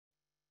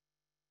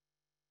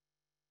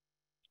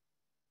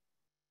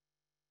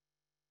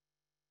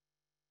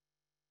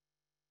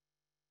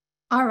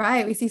All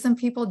right, we see some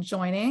people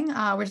joining.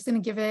 We're just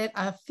going to give it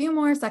a few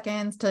more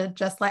seconds to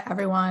just let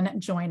everyone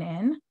join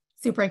in.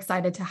 Super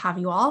excited to have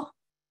you all.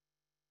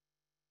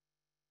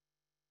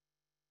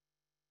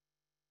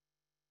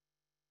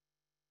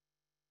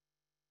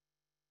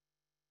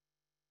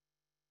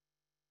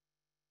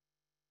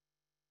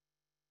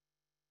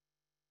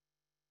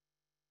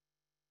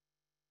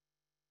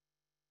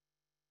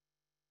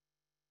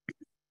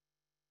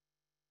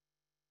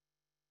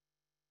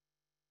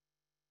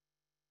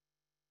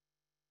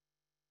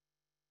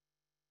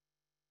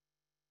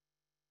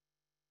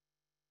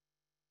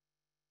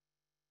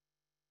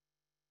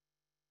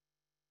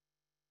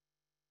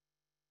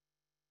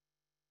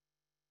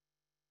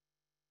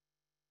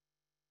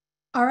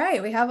 All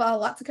right, we have a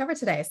lot to cover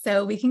today,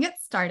 so we can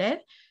get started.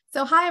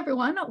 So hi,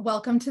 everyone.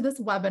 Welcome to this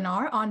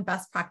webinar on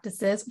best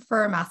practices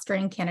for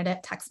mastering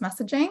candidate text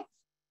messaging.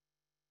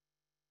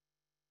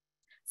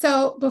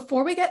 So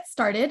before we get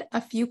started, a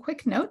few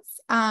quick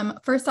notes.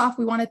 First off,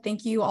 we want to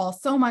thank you all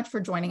so much for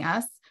joining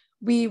us.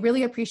 We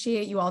really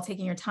appreciate you all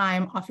taking your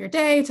time off your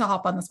day to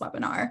hop on this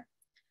webinar.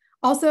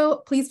 Also,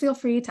 please feel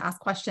free to ask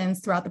questions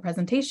throughout the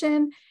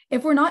presentation.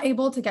 If we're not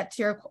able to get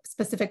to your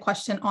specific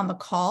question on the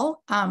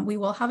call, we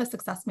will have a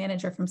success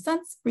manager from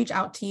Sense reach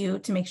out to you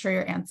to make sure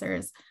your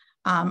answers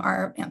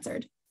are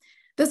answered.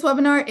 This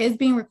webinar is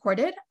being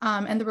recorded,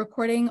 and the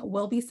recording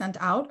will be sent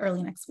out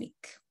early next week.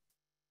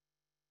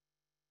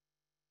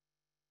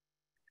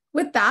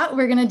 With that,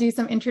 we're going to do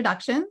some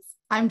introductions.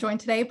 I'm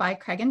joined today by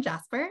Craig and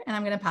Jasper, and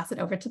I'm going to pass it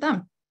over to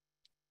them.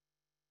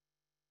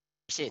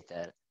 Appreciate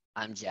that.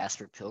 I'm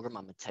Jasper Pilgrim.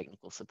 I'm a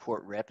technical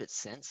support rep at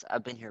Sense.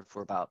 I've been here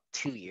for about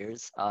 2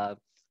 years. I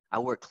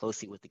work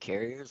closely with the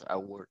carriers. I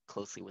work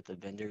closely with the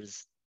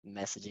vendors,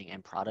 messaging,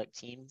 and product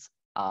teams.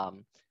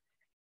 In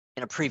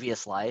a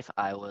previous life,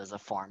 I was a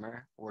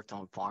farmer, worked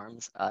on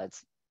farms.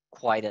 It's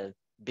quite a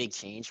big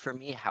change for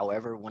me.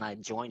 However, when I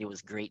joined, it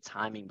was great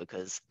timing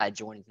because I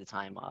joined at the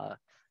time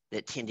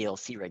that 10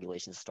 DLC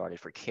regulations started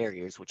for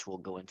carriers, which we'll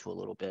go into a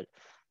little bit.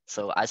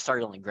 So I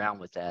started on the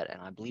ground with that,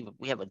 and I believe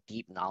we have a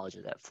deep knowledge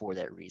of that for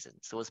that reason.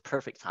 So it's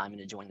perfect timing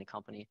to join the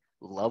company.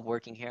 Love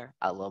working here.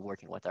 I love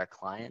working with our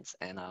clients.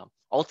 And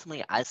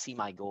ultimately, I see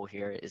my goal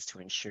here is to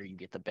ensure you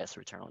get the best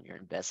return on your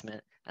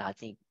investment. And I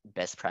think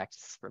best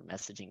practices for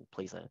messaging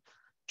plays a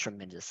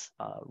tremendous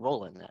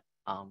role in that.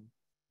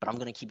 But I'm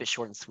going to keep it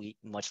short and sweet,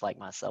 much like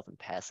myself, and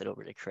pass it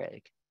over to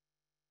Craig.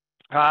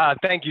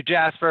 Thank you,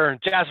 Jasper.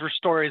 Jasper's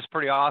story is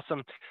pretty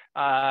awesome.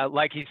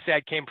 Like he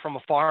said, came from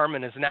a farm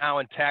and is now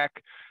in tech.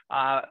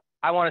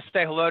 I want to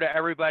say hello to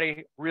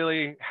everybody.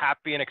 Really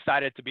happy and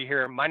excited to be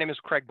here. My name is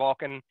Craig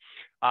Balkin.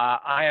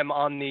 I am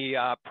on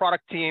the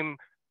product team.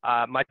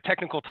 My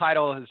technical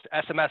title is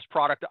SMS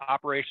Product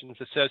Operations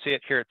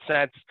Associate here at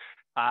Sense.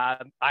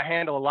 I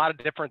handle a lot of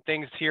different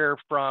things here,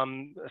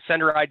 from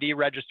sender ID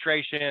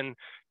registration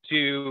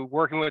to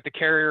working with the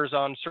carriers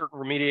on certain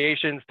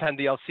remediations, 10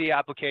 DLC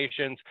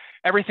applications,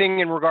 everything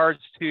in regards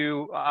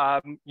to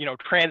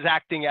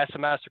transacting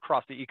SMS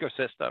across the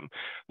ecosystem.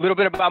 A little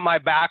bit about my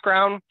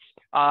background.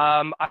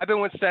 I've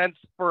been with Sense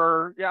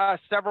for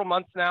several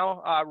months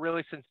now,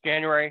 really since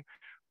January.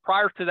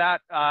 Prior to that,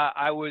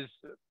 I was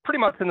pretty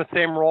much in the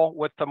same role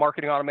with the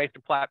marketing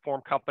automation platform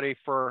company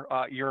for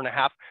a year and a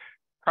half.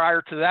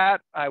 Prior to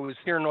that, I was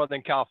here in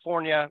Northern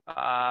California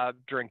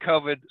during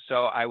COVID.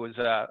 So I was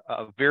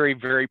a very,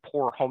 very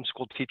poor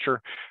homeschool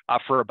teacher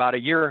for about a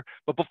year.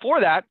 But before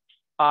that,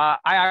 I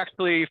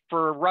actually,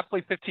 for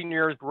roughly 15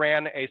 years,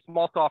 ran a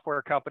small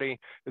software company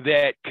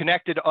that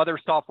connected other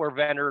software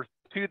vendors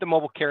to the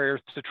mobile carriers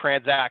to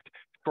transact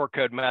short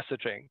code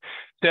messaging.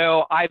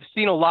 So I've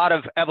seen a lot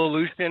of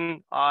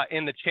evolution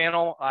in the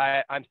channel.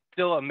 I'm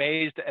still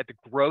amazed at the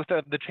growth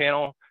of the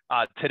channel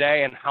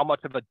today and how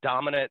much of a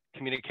dominant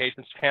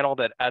communications channel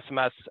that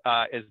SMS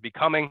is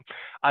becoming.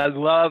 I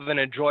love and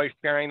enjoy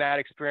sharing that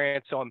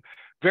experience. So I'm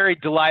very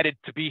delighted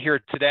to be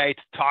here today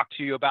to talk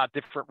to you about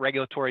different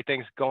regulatory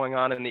things going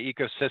on in the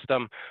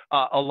ecosystem,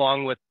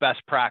 along with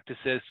best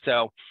practices.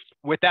 So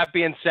with that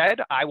being said,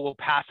 I will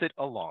pass it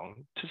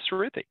along to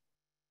Sruthi.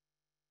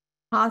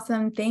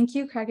 Awesome. Thank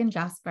you, Craig and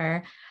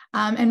Jasper.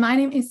 And my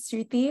name is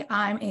Sruthi.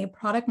 I'm a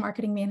product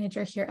marketing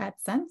manager here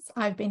at Sense.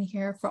 I've been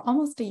here for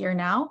almost a year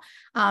now,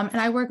 and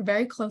I work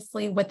very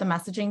closely with the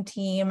messaging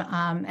team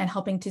and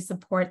helping to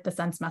support the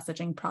Sense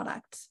messaging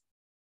product.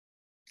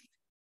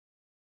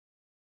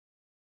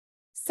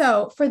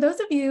 So for those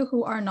of you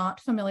who are not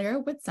familiar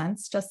with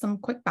Sense, just some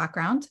quick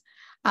background.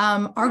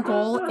 Our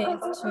goal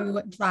is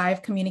to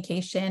drive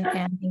communication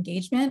and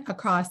engagement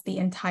across the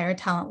entire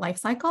talent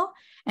lifecycle.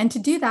 And to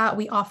do that,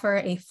 we offer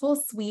a full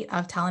suite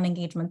of talent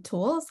engagement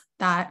tools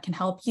that can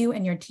help you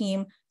and your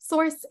team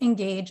source,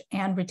 engage,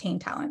 and retain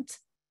talent.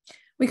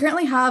 We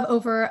currently have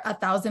over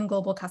 1,000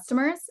 global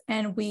customers,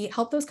 and we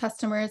help those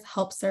customers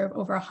help serve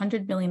over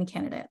 100 million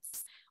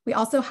candidates. We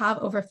also have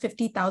over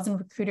 50,000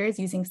 recruiters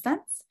using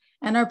Sense,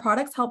 and our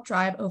products help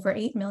drive over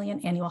 8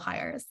 million annual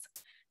hires.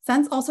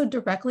 Sense also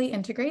directly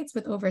integrates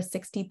with over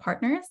 60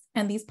 partners,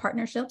 and these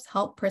partnerships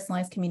help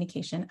personalize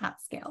communication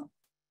at scale.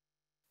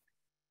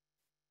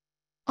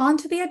 On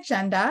to the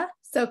agenda.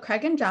 So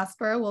Craig and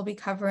Jasper will be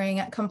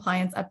covering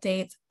compliance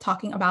updates,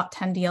 talking about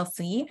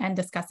 10DLC and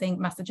discussing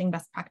messaging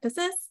best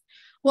practices.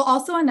 We'll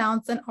also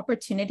announce an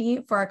opportunity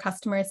for our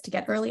customers to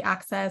get early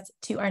access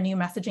to our new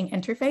messaging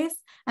interface,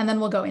 and then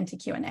we'll go into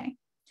Q&A.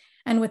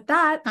 And with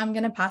that, I'm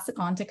going to pass it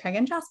on to Craig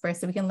and Jasper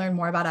so we can learn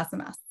more about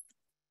SMS.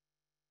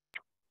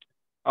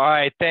 All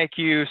right, thank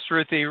you,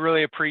 Shruti.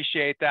 Really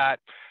appreciate that.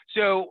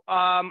 So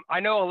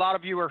I know a lot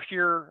of you are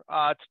here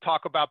to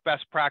talk about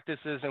best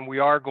practices, and we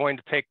are going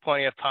to take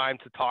plenty of time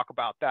to talk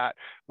about that.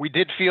 We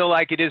did feel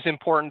like it is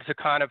important to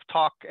kind of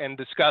talk and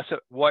discuss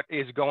what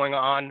is going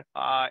on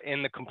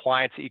in the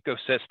compliance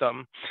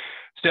ecosystem.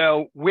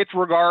 So with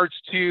regards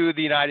to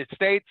the United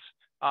States,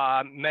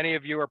 many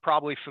of you are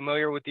probably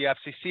familiar with the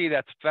FCC,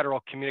 that's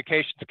Federal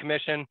Communications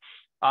Commission.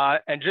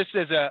 And just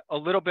as a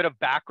little bit of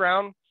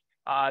background,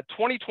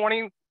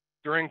 2020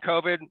 during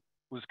COVID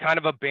was kind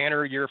of a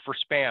banner year for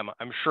spam.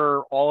 I'm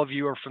sure all of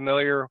you are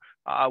familiar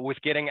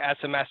with getting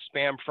SMS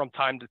spam from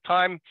time to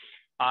time.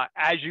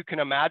 As you can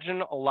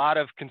imagine, a lot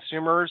of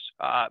consumers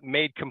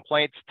made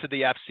complaints to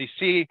the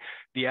FCC.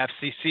 The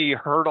FCC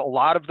heard a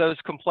lot of those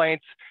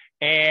complaints,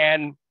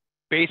 and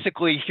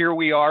basically here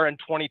we are in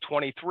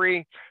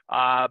 2023.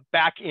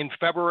 Back in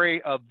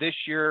February of this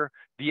year,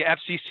 the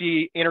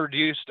FCC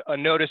introduced a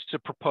notice to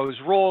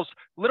proposed rules.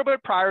 A little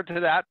bit prior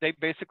to that, they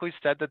basically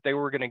said that they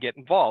were going to get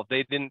involved.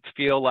 They didn't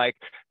feel like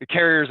the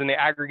carriers and the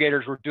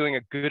aggregators were doing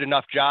a good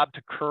enough job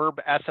to curb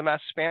SMS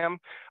spam.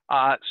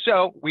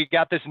 So we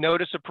got this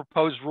notice of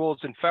proposed rules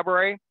in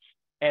February.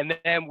 And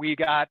then we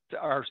got,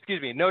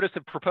 notice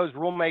of proposed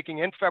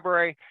rulemaking in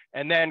February.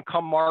 And then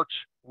come March,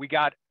 we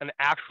got an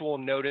actual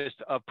notice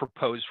of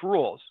proposed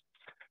rules.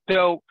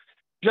 So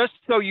just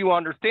so you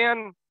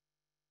understand,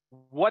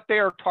 what they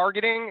are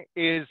targeting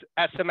is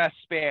SMS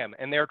spam,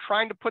 and they're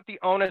trying to put the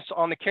onus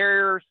on the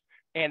carriers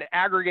and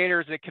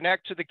aggregators that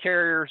connect to the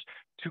carriers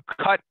to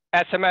cut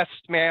SMS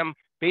spam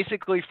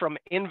basically from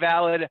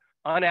invalid,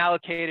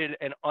 unallocated,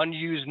 and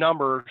unused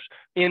numbers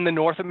in the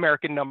North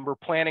American Number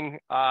Planning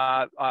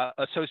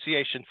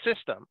Association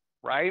system,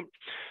 right?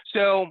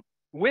 So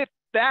with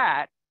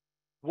that,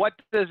 what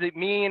does it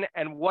mean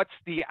and what's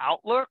the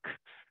outlook?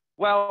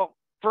 Well,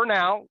 for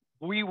now,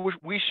 we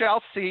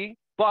shall see,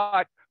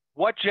 but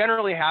what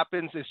generally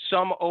happens is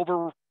some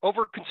over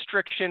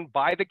constriction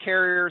by the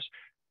carriers.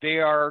 They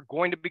are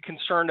going to be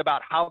concerned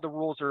about how the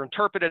rules are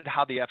interpreted,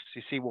 how the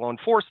FCC will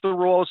enforce the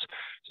rules.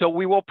 So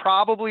we will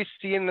probably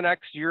see in the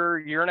next year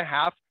and a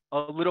half, a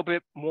little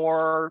bit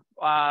more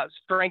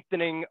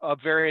strengthening of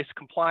various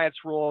compliance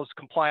rules,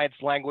 compliance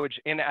language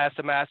in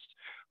SMS.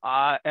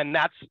 And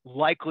that's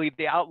likely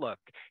the outlook.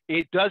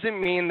 It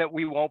doesn't mean that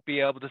we won't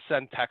be able to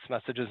send text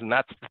messages, and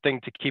that's the thing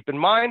to keep in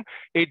mind.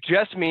 It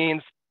just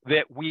means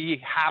that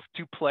we have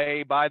to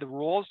play by the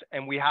rules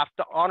and we have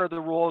to honor the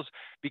rules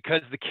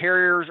because the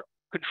carriers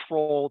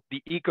control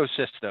the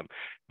ecosystem.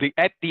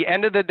 At the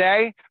end of the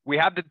day, we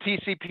have the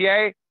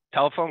TCPA,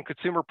 Telephone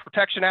Consumer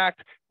Protection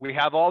Act. We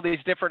have all these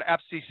different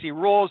FCC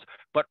rules,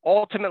 but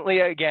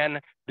ultimately,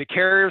 again, the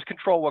carriers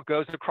control what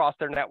goes across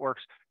their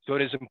networks. So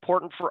it is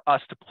important for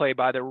us to play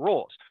by their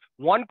rules.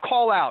 One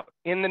call out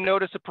in the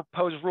notice of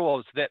proposed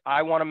rules that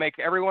I want to make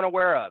everyone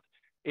aware of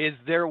is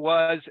there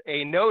was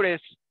a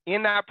notice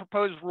in that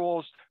proposed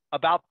rules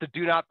about the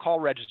do not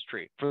call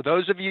registry. For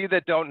those of you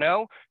that don't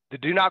know, the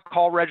do not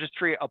call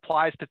registry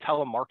applies to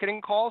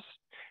telemarketing calls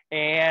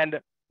and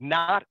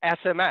not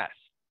SMS.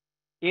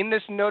 In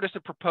this notice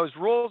of proposed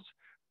rules,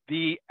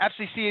 the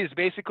FCC is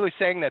basically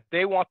saying that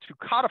they want to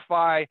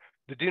codify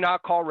the do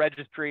not call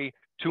registry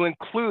to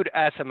include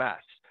SMS.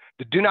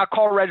 The do not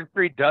call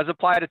registry does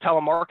apply to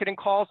telemarketing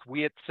calls.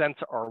 We at Sense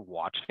are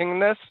watching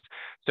this.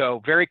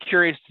 So very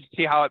curious to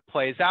see how it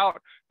plays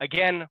out.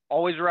 Again,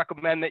 always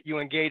recommend that you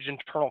engage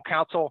internal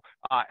counsel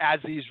as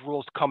these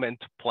rules come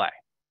into play.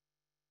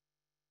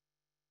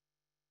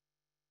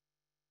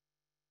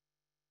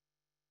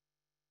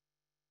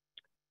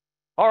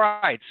 All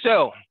right,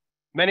 so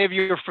many of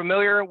you are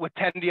familiar with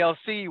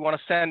 10DLC. You want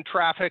to send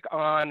traffic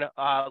on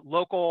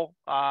local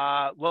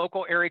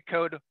area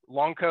code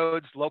long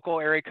codes, local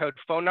area code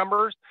phone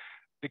numbers.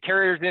 The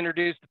carriers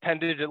introduced the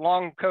 10-digit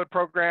long code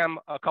program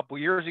a couple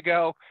years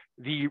ago.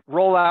 The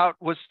rollout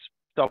was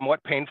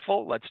somewhat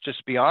painful, let's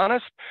just be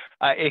honest.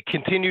 It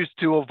continues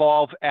to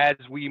evolve as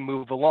we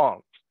move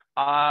along.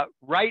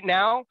 Right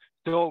now,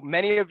 so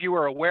many of you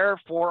are aware,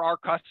 for our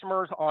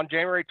customers on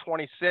January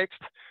 26th,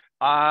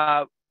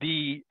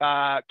 the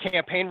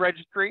campaign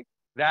registry,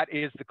 that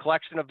is the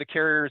collection of the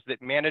carriers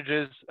that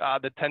manages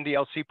the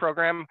 10DLC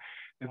program,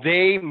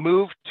 they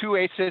moved to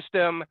a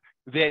system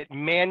that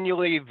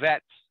manually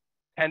vets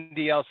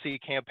 10DLC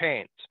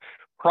campaigns.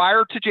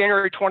 Prior to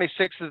January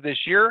 26th of this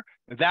year,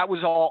 that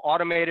was all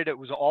automated. It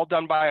was all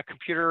done by a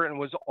computer and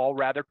was all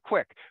rather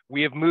quick.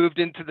 We have moved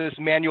into this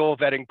manual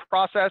vetting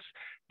process.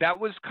 That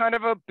was kind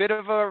of a bit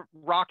of a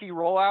rocky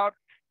rollout.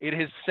 It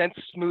has since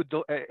smoothed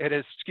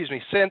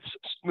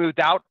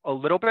out a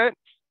little bit,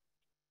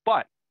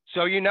 but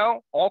so you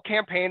know, all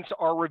campaigns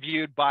are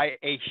reviewed by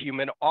a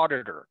human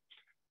auditor.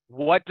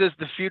 What does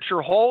the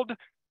future hold?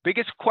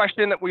 Biggest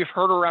question that we've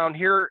heard around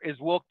here is,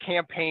 will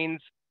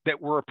campaigns that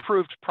were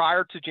approved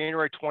prior to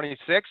January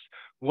 26th,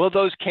 will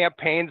those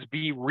campaigns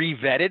be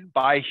revetted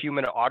by a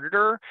human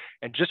auditor?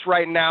 And just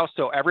right now,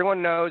 so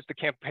everyone knows, the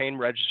campaign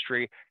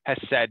registry has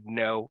said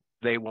no,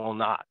 they will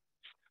not.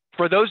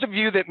 For those of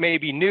you that may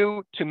be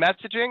new to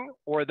messaging,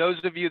 or those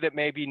of you that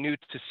may be new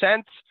to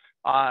Sense,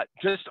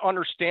 just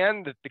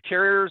understand that the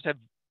carriers have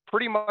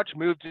pretty much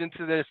moved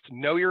into this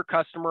know your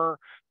customer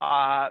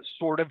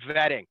sort of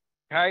vetting,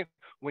 okay?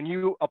 When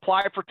you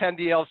apply for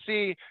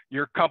 10DLC,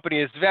 your company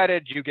is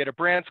vetted, you get a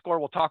brand score.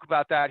 We'll talk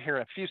about that here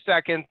in a few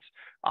seconds.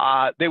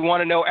 They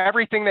want to know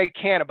everything they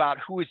can about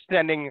who is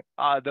sending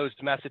those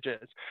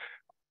messages.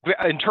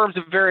 In terms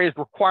of various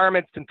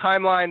requirements and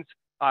timelines,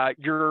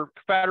 your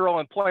federal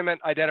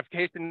employment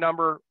identification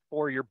number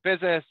for your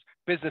business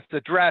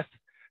address,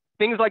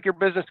 things like your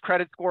business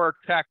credit score are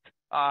checked,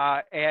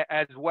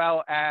 as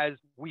well as,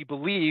 we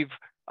believe,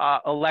 a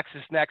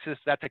LexisNexis,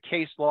 that's a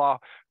case law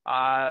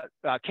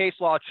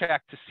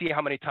check to see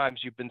how many times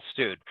you've been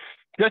sued.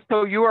 Just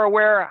so you are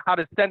aware, how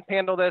does Sense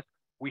handle this?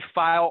 We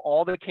file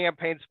all the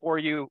campaigns for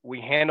you.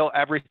 We handle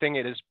everything.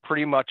 It is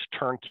pretty much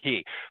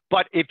turnkey.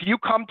 But if you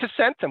come to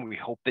Sense, and we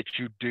hope that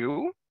you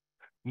do,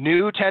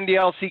 new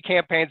 10DLC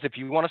campaigns, if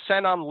you want to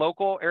send on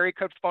local area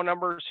code phone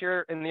numbers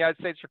here in the United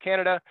States or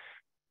Canada,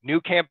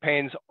 new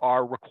campaigns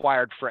are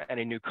required for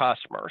any new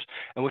customers.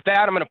 And with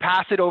that, I'm going to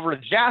pass it over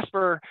to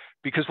Jasper,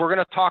 because we're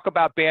going to talk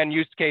about banned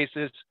use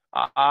cases.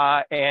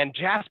 And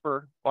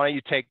Jasper, why don't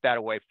you take that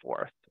away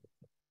for us?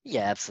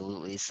 Yeah,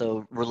 absolutely.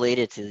 So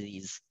related to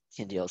these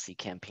 10DLC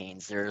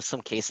campaigns, there are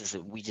some cases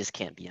that we just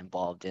can't be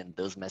involved in.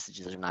 Those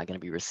messages are not going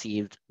to be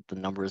received. The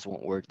numbers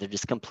won't work. They're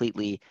just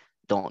completely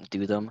don't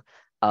do them.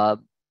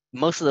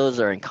 Most of those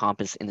are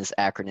encompassed in this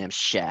acronym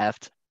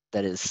SHAFT,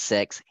 that is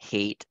sex,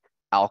 hate,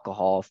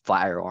 alcohol,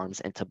 firearms,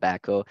 and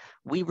tobacco.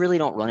 We really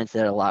don't run into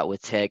that a lot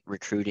with tech,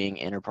 recruiting,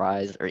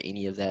 enterprise, or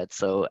any of that.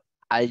 So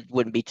I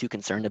wouldn't be too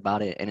concerned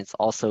about it. And it's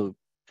also,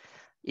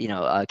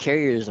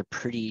 carriers are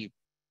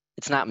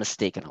it's not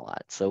mistaken a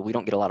lot. So we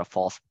don't get a lot of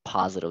false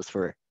positives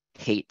for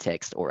hate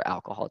text or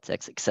alcohol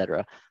text,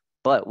 etc.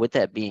 But with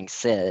that being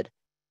said,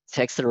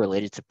 texts that are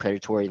related to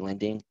predatory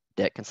lending,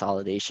 debt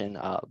consolidation,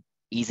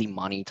 easy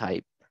money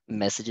type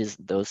messages,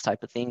 those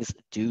type of things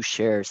do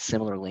share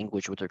similar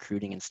language with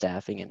recruiting and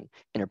staffing and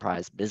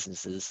enterprise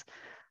businesses.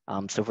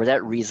 So for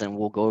that reason,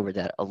 we'll go over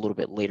that a little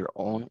bit later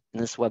on in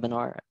this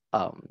webinar,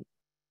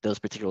 those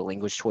particular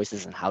language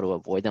choices and how to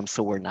avoid them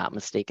so we're not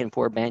mistaken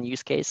for a banned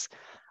use case.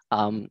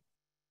 And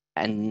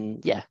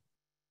yeah.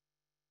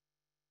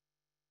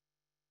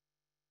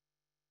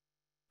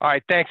 All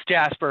right, thanks,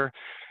 Jasper.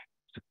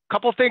 A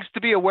couple of things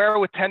to be aware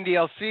with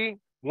 10DLC.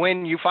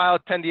 When you file a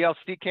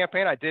 10DLC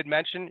campaign, I did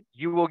mention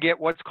you will get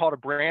what's called a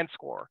brand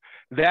score.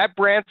 That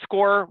brand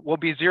score will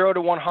be 0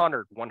 to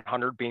 100,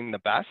 100 being the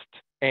best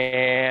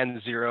and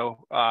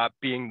 0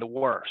 being the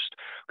worst,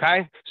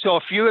 okay? So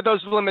a few of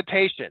those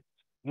limitations.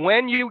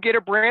 When you get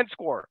a brand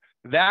score,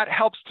 that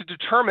helps to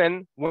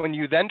determine, when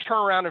you then turn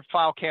around and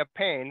file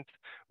campaigns,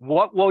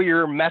 what will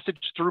your message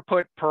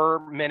throughput per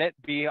minute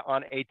be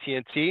on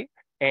AT&T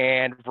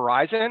and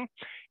Verizon.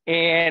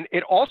 And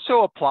it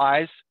also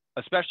applies,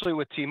 especially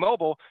with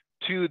T-Mobile,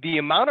 to the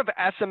amount of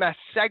SMS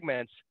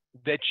segments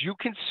that you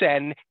can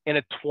send in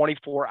a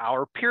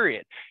 24-hour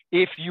period.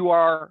 If you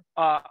are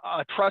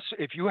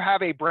if you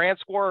have a brand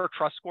score or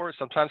trust score,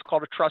 sometimes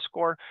called a trust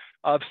score,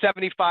 of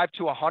 75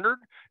 to 100,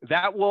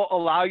 that will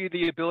allow you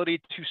the ability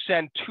to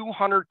send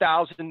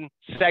 200,000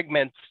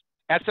 segments,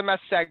 SMS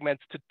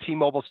segments, to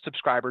T-Mobile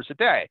subscribers a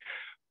day.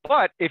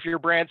 But if your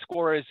brand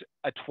score is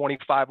a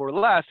 25 or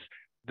less,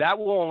 that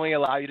will only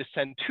allow you to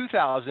send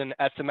 2,000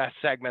 SMS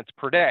segments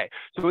per day.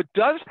 So it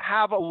does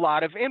have a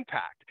lot of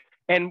impact.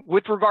 And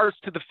with regards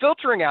to the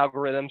filtering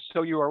algorithms,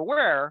 so you are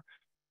aware,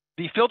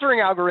 the filtering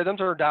algorithms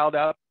are dialed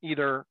up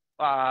either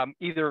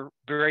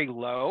very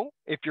low.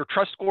 If your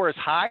trust score is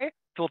high,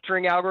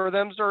 filtering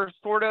algorithms are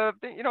sort of,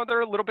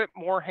 they're a little bit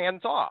more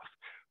hands-off.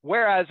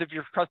 Whereas if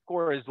your trust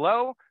score is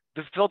low,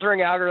 the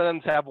filtering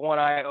algorithms have one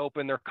eye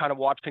open. They're kind of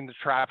watching the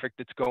traffic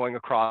that's going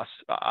across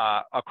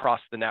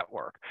the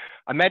network.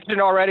 I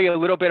mentioned already a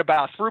little bit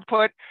about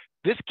throughput.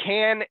 This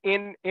can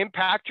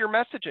impact your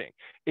messaging.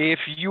 If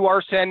you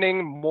are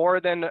sending more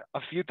than a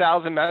few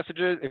thousand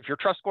messages, if your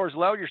trust score is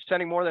low, you're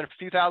sending more than a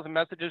few thousand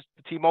messages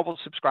to T-Mobile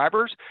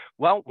subscribers,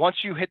 well, once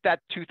you hit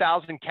that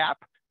 2,000 cap,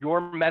 your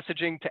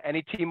messaging to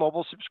any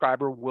T-Mobile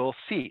subscriber will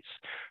cease.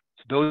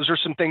 Those are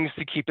some things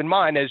to keep in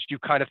mind as you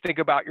kind of think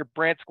about your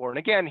brand score. And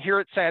again, here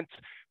at Sense,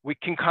 we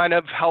can kind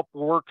of help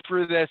work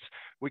through this.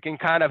 We can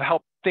kind of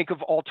help think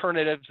of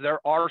alternatives.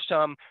 There are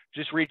some.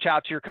 Just reach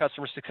out to your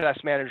customer success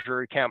manager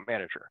or account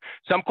manager.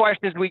 Some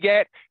questions we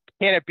get,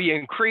 can it be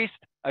increased?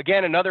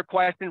 Again, another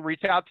question,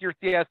 reach out to your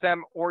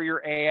CSM or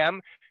your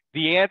AM.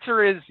 The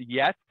answer is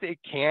yes, it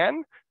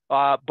can,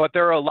 but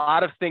there are a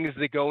lot of things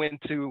that go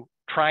into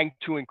trying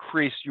to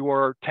increase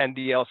your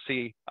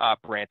 10DLC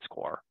brand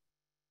score.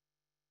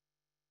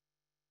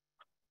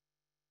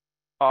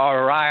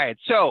 All right,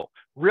 so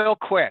real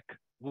quick,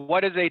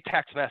 what is a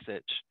text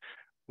message?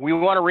 we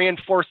want to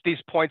reinforce these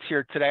points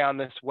here today on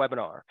this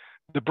webinar.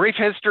 The brief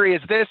history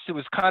is this: it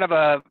was kind of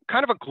a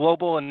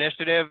global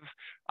initiative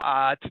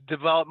to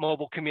develop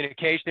mobile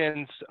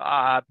communications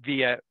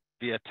via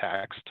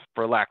text,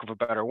 for lack of a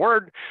better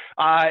word.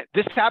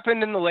 This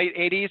happened in the late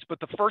 80s, but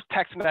the first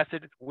text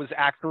message was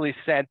actually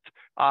sent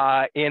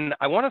in,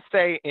 I want to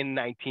say, in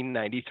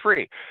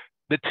 1993.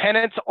 The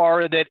tenets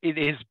are that it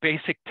is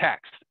basic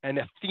text, and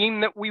a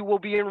theme that we will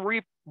be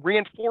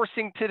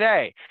reinforcing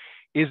today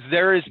is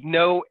there is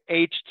no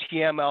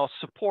HTML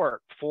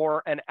support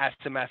for an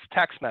SMS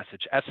text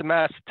message.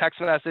 SMS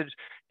text message,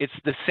 it's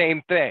the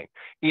same thing.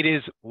 It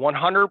is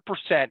 100%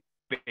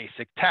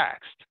 basic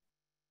text.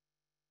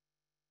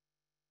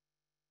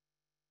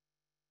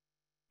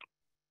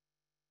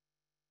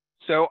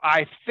 So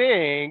I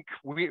think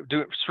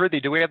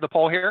Shruti, do we have the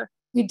poll here?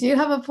 We do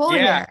have a poll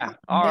here. Yeah,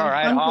 all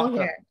right, awesome.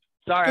 Here.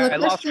 Sorry, So I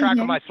lost track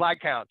of my slide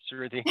count,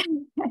 Shruti.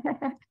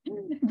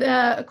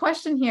 The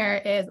question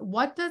here is,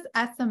 what does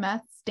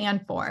SMS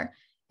stand for?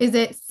 Is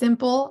it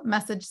simple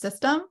message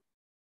system,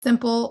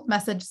 simple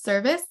message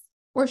service,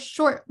 or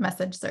short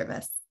message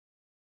service?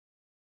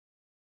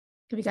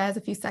 Give you guys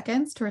a few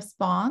seconds to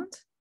respond,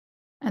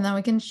 and then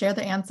we can share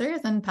the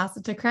answers and pass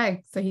it to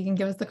Craig so he can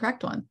give us the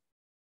correct one.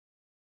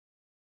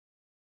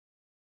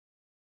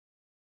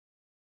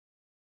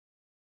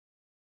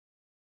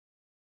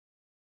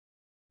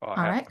 Oh,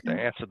 I have to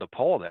answer the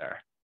poll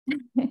there.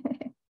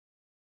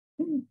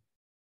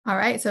 All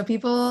right, so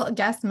people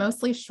guessed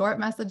mostly short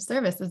message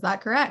service. Is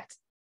that correct?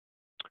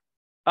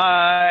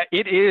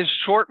 It is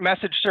short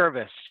message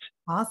service.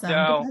 Awesome.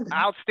 So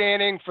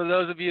outstanding for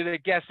those of you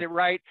that guessed it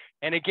right.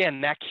 And again,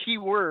 that key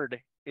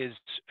word is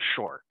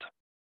short.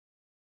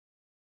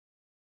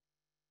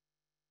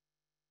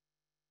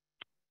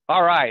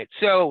 All right,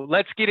 so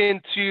let's get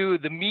into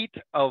the meat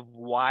of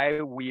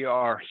why we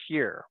are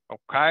here,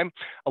 okay?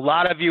 A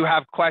lot of you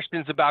have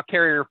questions about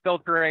carrier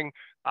filtering.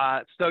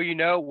 So you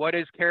know, what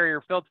is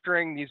carrier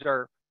filtering? These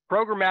are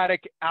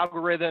programmatic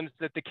algorithms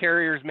that the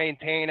carriers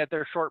maintain at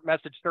their short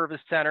message service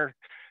center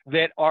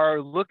that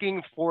are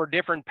looking for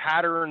different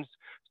patterns,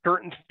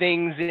 certain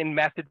things in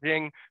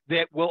messaging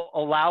that will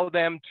allow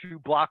them to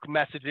block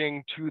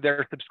messaging to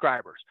their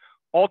subscribers.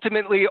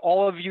 Ultimately,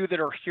 all of you that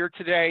are here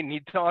today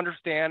need to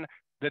understand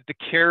that the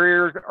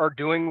carriers are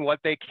doing what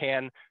they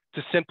can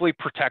to simply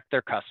protect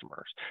their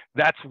customers.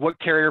 That's what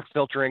carrier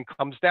filtering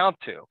comes down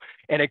to.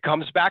 And it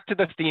comes back to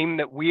the theme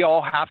that we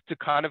all have to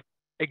kind of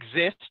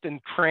exist and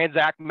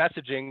transact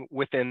messaging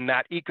within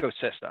that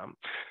ecosystem.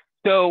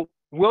 So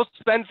we'll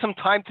spend some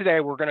time today.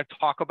 We're going to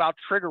talk about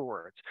trigger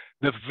words,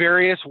 the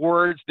various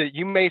words that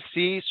you may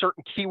see,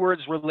 certain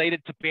keywords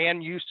related to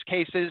ban use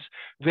cases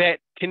that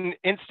can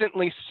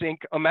instantly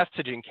sync a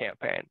messaging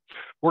campaign.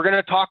 We're going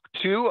to talk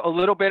too a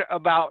little bit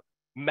about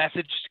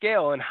message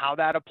scale and how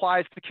that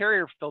applies to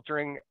carrier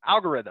filtering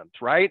algorithms,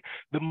 right?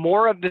 The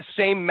more of the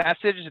same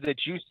message that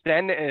you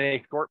send in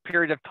a short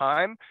period of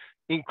time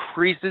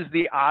increases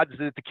the odds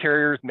that the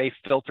carriers may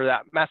filter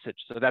that message.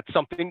 So that's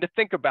something to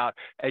think about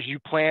as you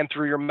plan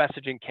through your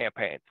messaging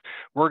campaigns.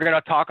 We're going to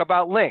talk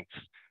about links.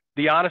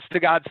 The honest to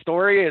God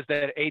story is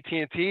that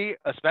AT&T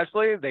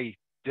especially, they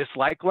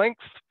dislike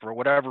links for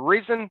whatever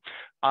reason.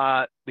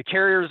 The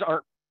carriers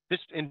aren't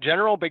just in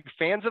general big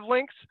fans of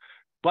links,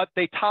 but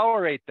they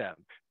tolerate them.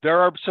 There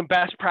are some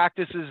best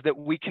practices that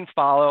we can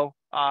follow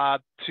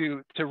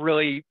to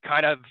really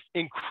kind of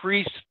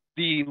increase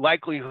the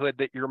likelihood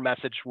that your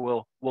message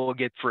will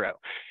get through.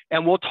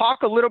 And we'll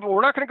talk a little bit,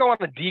 we're not going to go on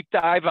a deep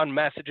dive on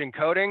message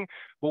encoding,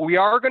 but we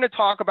are going to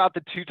talk about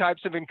the two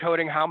types of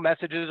encoding, how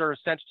messages are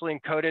essentially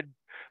encoded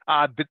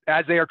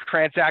as they are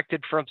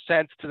transacted from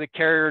sense to the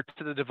carrier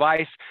to the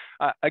device.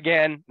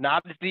 Again,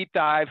 not a deep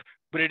dive,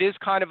 but it is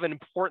kind of an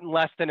important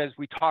lesson as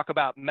we talk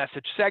about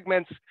message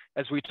segments,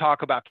 as we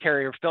talk about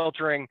carrier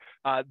filtering,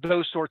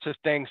 those sorts of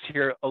things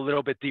here a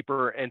little bit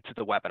deeper into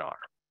the webinar.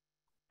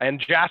 And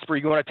Jasper,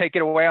 you want to take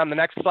it away on the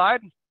next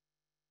slide?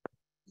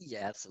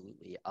 Yeah,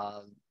 absolutely.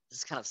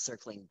 Just kind of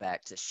circling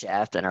back to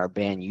Shaft and our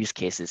ban use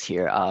cases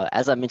here.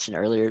 As I mentioned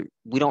earlier,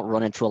 we don't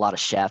run into a lot of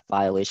Shaft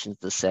violations,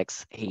 the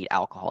sex, hate,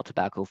 alcohol,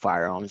 tobacco,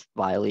 firearms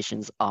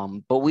violations,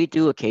 but we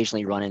do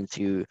occasionally run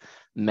into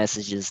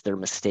messages that are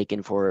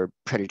mistaken for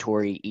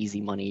predatory,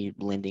 easy money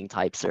lending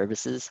type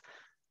services.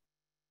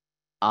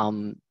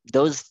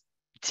 Those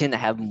tend to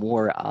have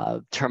more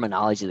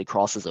terminology that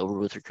crosses over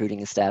with recruiting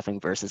and staffing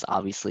versus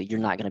obviously you're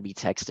not going to be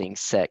texting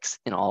sex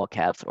in all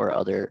caps or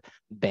other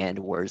banned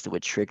words that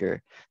would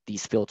trigger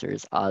these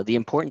filters. The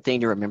important thing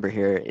to remember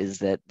here is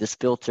that this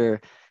filter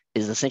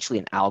is essentially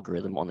an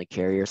algorithm on the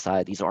carrier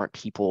side. These aren't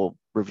people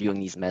reviewing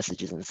these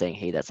messages and saying,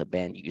 hey, that's a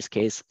banned use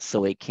case.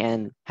 So it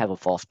can have a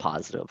false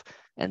positive,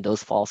 and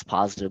those false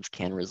positives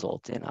can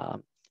result in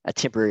a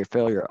temporary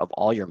failure of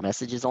all your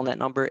messages on that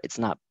number. It's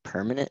not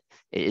permanent.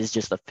 It is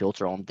just a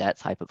filter on that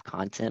type of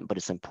content, but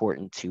it's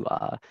important to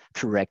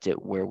correct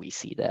it where we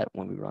see that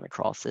when we run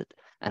across it.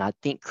 And I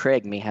think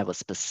Craig may have a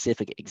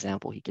specific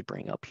example he could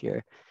bring up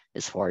here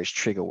as far as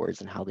trigger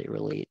words and how they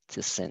relate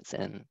to sense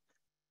and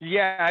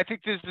Yeah, I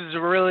think this is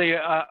really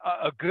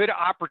a good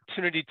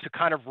opportunity to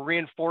kind of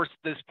reinforce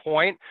this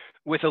point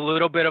with a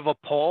little bit of a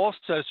poll.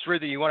 So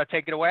Sruthi, you want to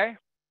take it away?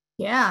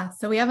 Yeah,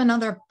 so we have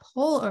another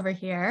poll over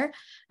here.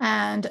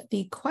 And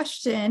the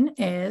question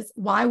is,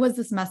 why was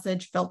this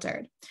message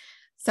filtered?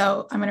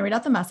 So I'm going to read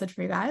out the message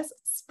for you guys.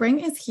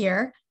 Spring is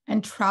here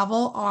and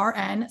travel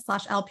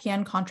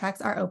RN/LPN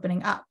contracts are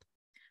opening up.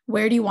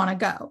 Where do you want to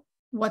go?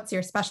 What's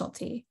your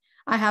specialty?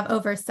 I have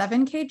over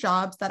 7K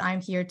jobs that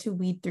I'm here to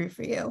weed through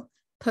for you.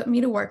 Put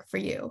me to work for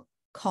you.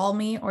 Call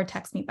me or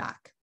text me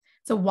back.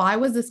 So why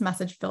was this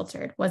message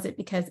filtered? Was it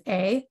because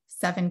A,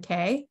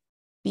 7K,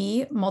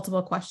 B,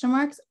 multiple question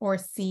marks, or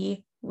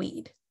C,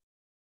 weed?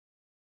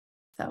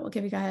 So we'll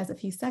give you guys a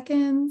few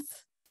seconds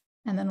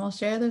and then we'll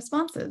share the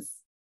responses.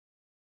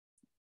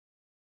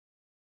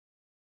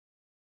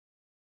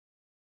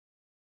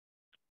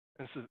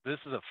 This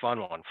is a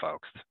fun one,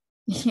 folks.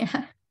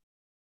 Yeah.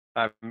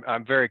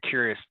 I'm very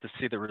curious to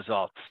see the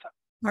results.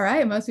 All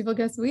right, most people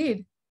guess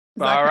weed.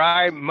 All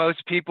right,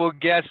 most people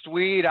guessed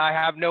weed. I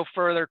have no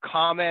further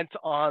comment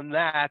on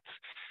that.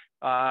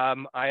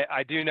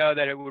 I do know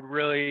that it would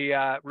really,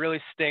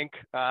 really stink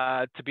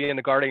to be in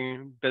the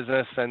guarding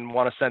business and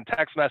want to send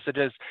text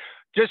messages.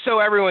 Just so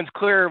everyone's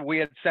clear,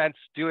 we at Sense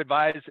do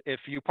advise if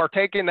you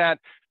partake in that,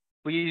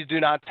 please do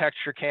not text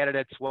your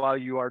candidates while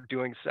you are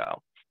doing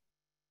so.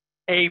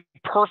 A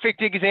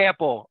perfect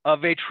example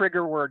of a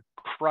trigger word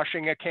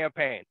crushing a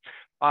campaign.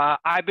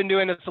 I've been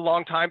doing this a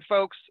long time,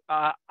 folks.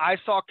 I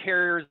saw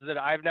carriers that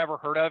I've never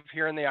heard of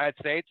here in the United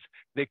States.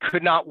 They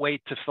could not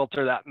wait to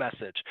filter that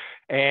message.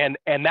 And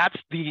that's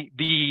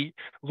the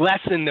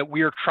lesson that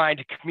we are trying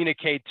to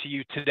communicate to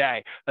you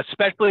today,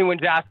 especially when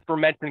Jasper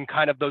mentioned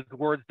kind of those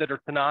words that are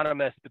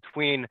synonymous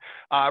between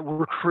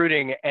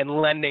recruiting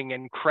and lending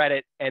and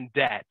credit and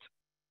debt.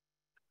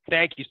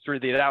 Thank you,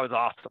 Sruthi. That was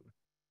awesome.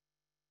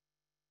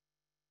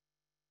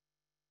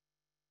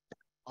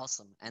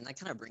 Awesome. And that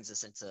kind of brings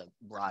us into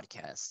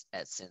broadcast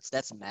at Sense.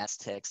 That's mass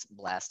text,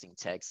 blasting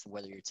text,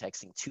 whether you're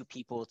texting 2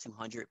 people,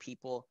 200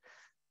 people.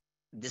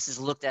 This is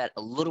looked at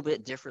a little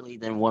bit differently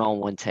than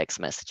one-on-one text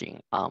messaging.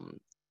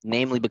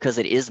 Namely, because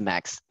it is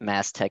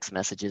mass text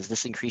messages,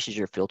 this increases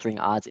your filtering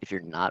odds if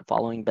you're not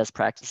following best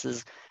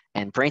practices.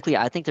 And frankly,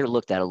 I think they're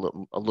looked at a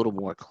little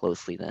more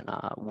closely than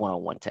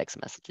one-on-one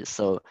text messages.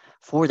 So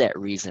for that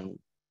reason,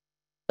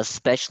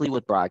 especially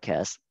with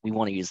broadcast, we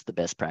want to use the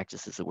best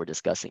practices that we're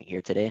discussing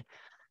here today.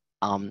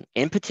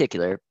 In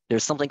particular,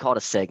 there's something called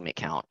a segment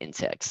count in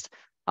text.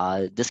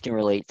 This can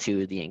relate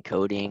to the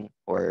encoding,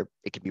 or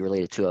it could be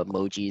related to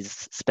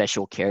emojis,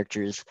 special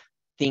characters,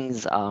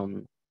 things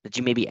that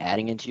you may be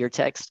adding into your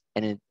text.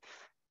 And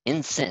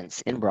in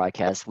Sense, in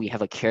broadcast, we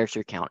have a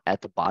character count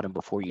at the bottom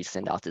before you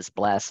send out this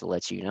blast to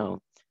let you know,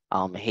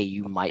 hey,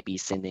 you might be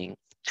sending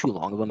too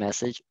long of a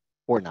message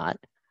or not.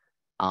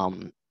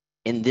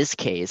 In this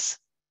case,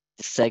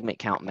 the segment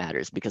count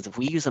matters because if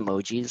we use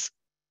emojis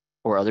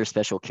or other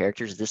special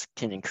characters, this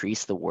can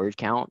increase the word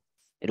count.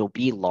 It'll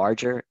be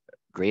larger,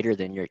 greater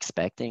than you're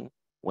expecting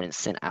when it's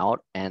sent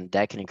out, and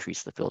that can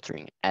increase the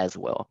filtering as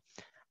well.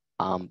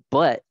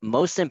 But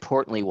most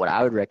importantly, what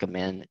I would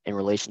recommend in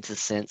relation to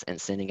Sense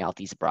and sending out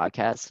these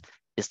broadcasts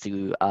is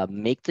to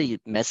make the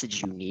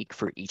message unique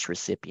for each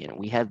recipient.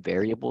 We have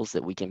variables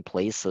that we can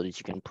place so that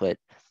you can put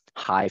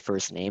hi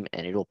first name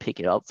and it'll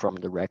pick it up from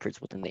the records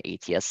within the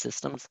ATS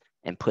systems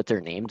and put their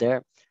name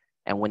there.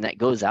 And when that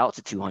goes out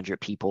to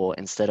 200 people,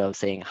 instead of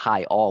saying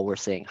hi all, we're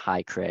saying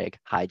hi Craig,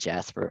 hi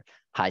Jasper,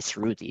 hi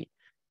Sruthi.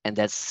 And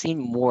that's seen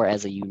more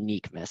as a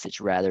unique message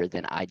rather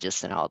than I just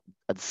sent out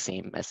the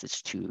same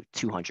message to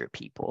 200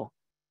 people.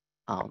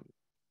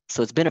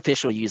 So it's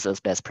beneficial to use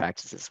those best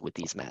practices with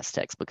these mass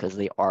texts because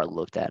they are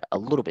looked at a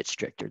little bit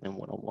stricter than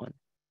one-on-one.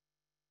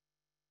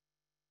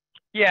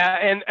 Yeah,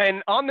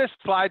 and on this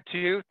slide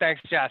too,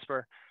 thanks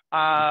Jasper.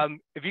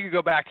 If you could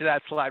go back to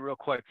that slide real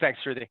quick, thanks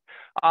Sruthi.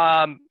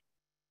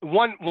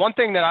 One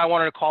thing that I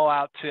wanted to call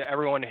out to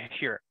everyone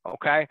here,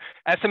 okay?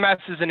 SMS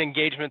is an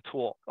engagement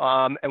tool,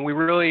 and we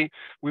really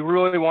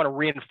want to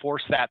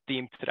reinforce that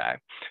theme today.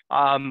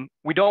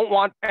 We don't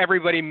want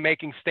everybody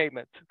making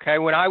statements, okay?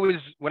 When I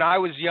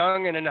was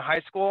young and in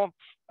high school,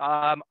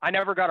 I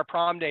never got a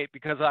prom date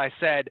because I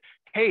said,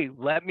 hey,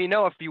 let me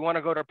know if you want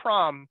to go to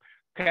prom,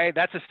 okay?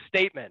 That's a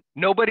statement.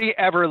 Nobody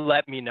ever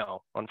let me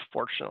know,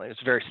 unfortunately.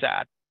 It's very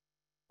sad.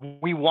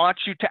 We want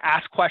you to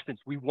ask questions.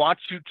 We want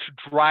you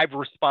to drive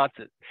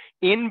responses.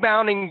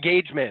 Inbound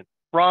engagement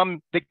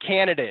from the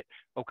candidate,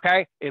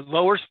 okay? It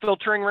lowers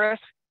filtering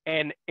risk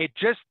and it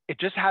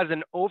just has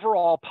an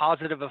overall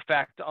positive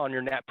effect on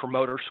your net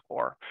promoter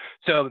score.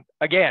 So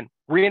again,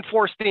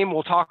 reinforced theme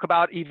we'll talk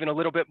about even a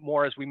little bit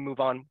more as we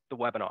move on the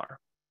webinar.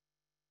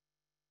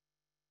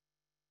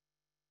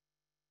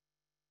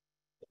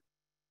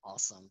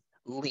 Awesome.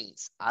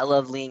 Links. I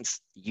love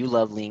links. You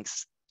love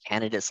links.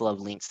 Candidates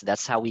love links.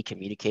 That's how we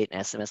communicate in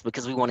SMS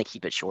because we want to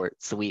keep it short.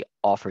 So we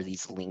offer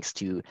these links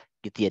to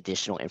get the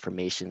additional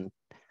information.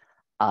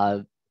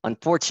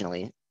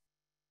 Unfortunately,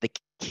 the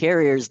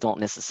carriers don't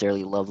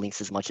necessarily love links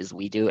as much as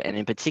we do. And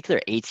in particular,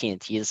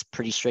 AT&T is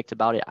pretty strict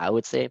about it, I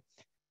would say.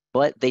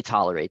 but they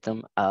tolerate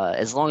them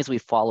as long as we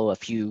follow a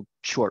few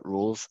short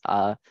rules.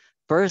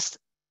 First,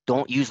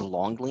 don't use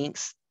long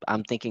links.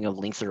 I'm thinking of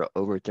links that are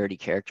over 30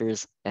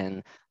 characters,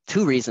 and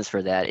two reasons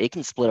for that. It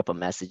can split up a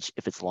message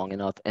if it's long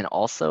enough, and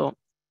also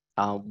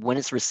when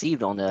it's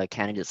received on the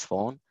candidate's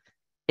phone,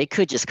 it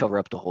could just cover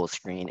up the whole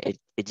screen.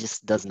 It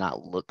just does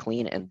not look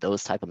clean, and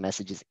those type of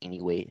messages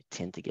anyway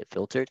tend to get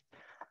filtered.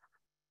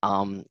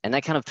 And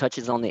that kind of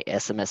touches on the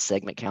SMS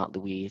segment count that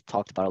we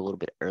talked about a little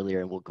bit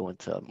earlier, and we'll go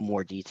into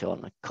more detail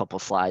in a couple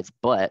slides.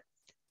 But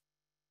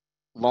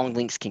long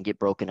links can get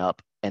broken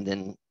up, and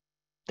then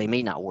they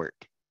may not work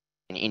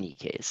in any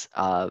case.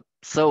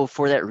 So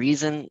for that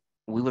reason,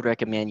 we would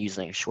recommend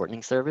using a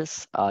shortening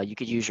service. You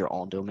could use your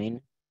own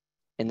domain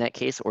in that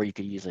case, or you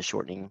could use a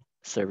shortening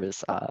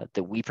service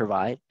that we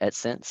provide at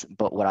Sense.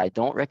 But what I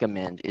don't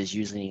recommend is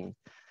using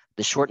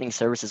the shortening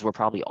services we're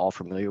probably all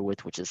familiar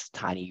with, which is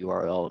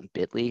tinyurl and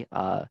Bitly.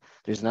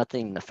 There's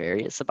nothing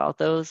nefarious about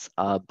those,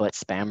 but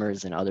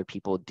spammers and other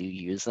people do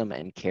use them,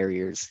 and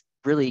carriers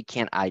really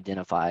can't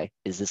identify,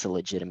 is this a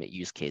legitimate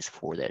use case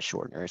for that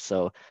shortener?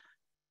 So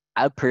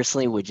I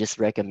personally would just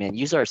recommend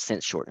use our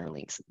Sense shortener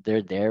links.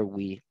 They're there.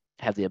 We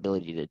have the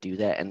ability to do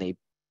that, and they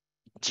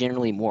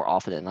generally more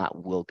often than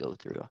not will go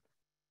through.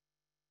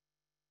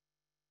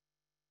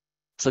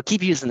 So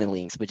keep using the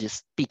links, but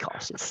just be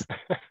cautious.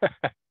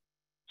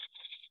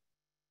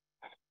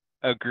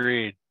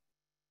 Agreed.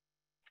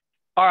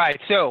 All right,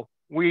 so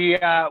we're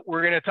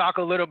going to talk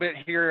a little bit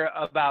here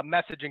about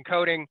message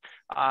encoding.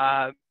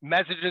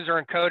 Messages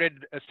are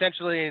encoded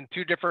essentially in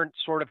two different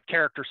sort of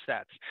character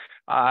sets.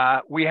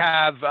 We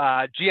have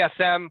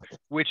GSM,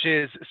 which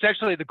is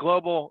essentially the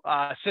global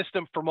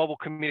system for mobile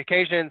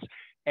communications.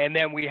 And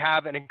then we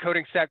have an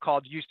encoding set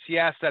called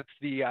UCS. That's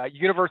the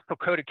universal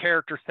coded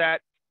character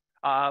set.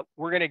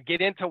 We're going to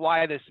get into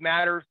why this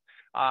matters.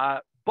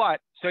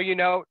 But so you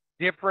know,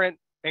 different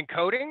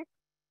encoding,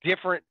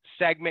 different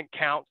segment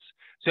counts.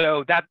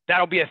 So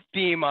that'll be a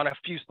theme on a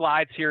few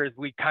slides here as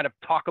we kind of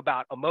talk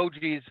about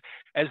emojis,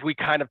 as we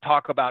kind of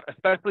talk about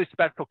especially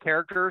special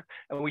characters,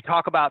 and we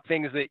talk about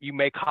things that you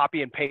may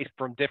copy and paste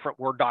from different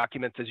Word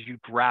documents as you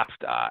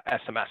draft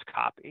SMS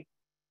copy.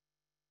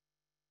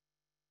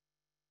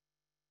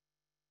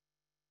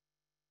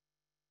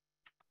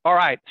 All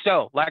right,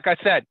 so like I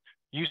said,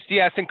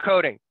 UCS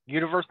encoding,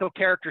 universal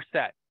character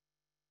set,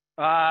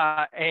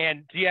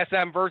 and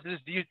GSM versus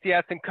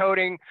UCS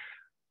encoding.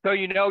 So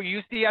you know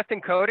UCS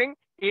encoding,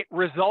 it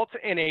results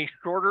in a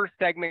shorter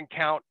segment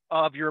count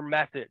of your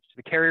message.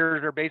 The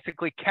carriers are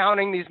basically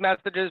counting these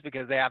messages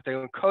because they have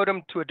to encode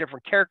them to a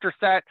different character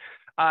set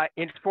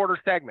in shorter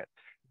segments.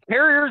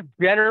 Carriers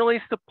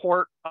generally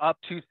support up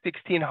to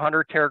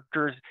 1,600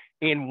 characters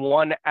in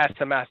one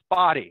SMS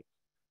body.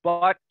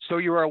 But so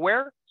you're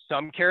aware,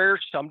 some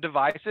carriers, some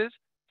devices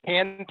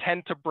can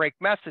tend to break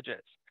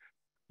messages.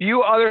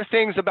 Few other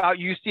things about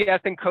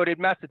UCS encoded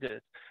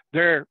messages.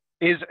 There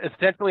is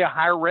essentially a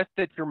higher risk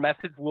that your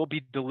message will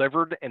be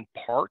delivered in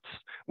parts,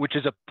 which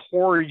is a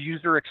poor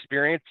user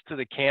experience to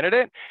the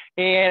candidate.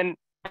 And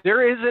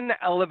there is an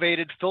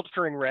elevated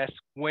filtering risk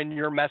when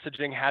your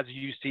messaging has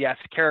UCS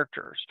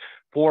characters.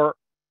 For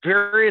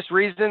various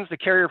reasons, the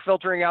carrier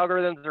filtering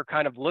algorithms are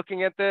kind of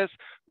looking at this,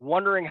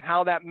 wondering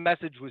how that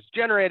message was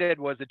generated.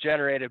 Was it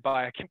generated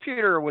by a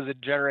computer or was it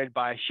generated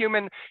by a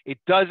human? It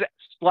does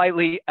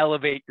slightly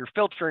elevate your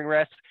filtering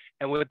risk.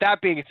 And with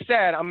that being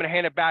said, I'm going to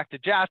hand it back to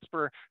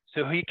Jasper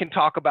so he can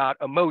talk about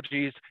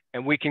emojis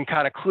and we can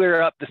kind of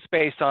clear up the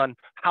space on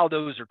how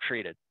those are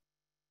treated.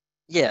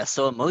 Yeah,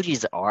 so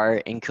emojis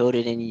are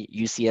encoded in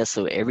UCS,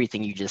 so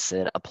everything you just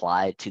said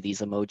applied to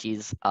these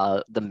emojis.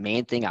 The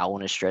main thing I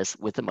want to stress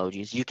with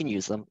emojis, you can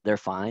use them, they're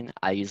fine.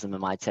 I use them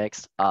in my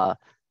text.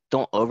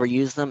 Don't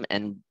overuse them,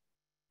 and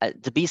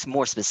to be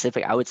more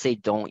specific, I would say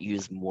don't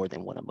use more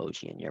than one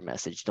emoji in your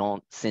message.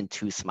 Don't send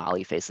 2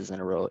 smiley faces in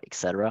a row,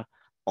 etc.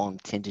 on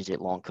 10-digit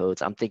long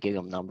codes. I'm thinking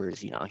of numbers,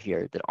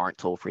 here that aren't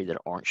toll-free, that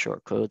aren't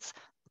short codes,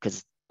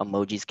 because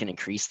emojis can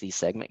increase the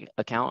segment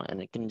account,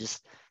 and it can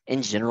just,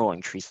 in general,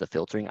 increase the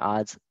filtering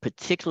odds,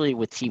 particularly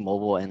with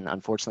T-Mobile. And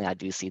unfortunately, I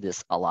do see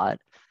this a lot.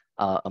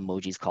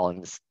 Emojis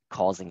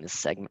causing this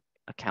segment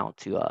account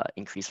to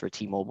increase for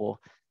T-Mobile,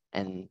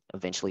 and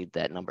eventually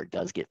that number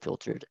does get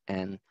filtered.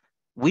 And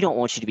we don't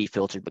want you to be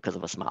filtered because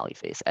of a smiley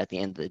face at the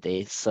end of the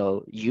day.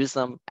 So use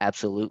them,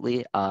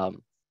 absolutely.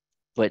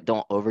 But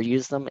don't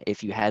overuse them.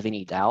 If you have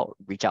any doubt,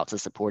 reach out to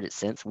support at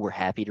Sense. We're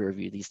happy to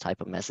review these type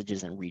of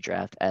messages and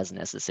redraft as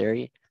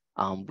necessary.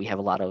 We have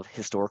a lot of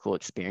historical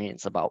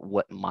experience about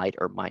what might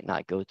or might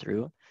not go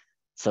through.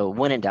 So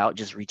when in doubt,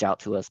 just reach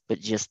out to us,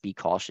 but just be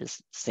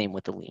cautious. Same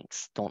with the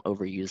links. Don't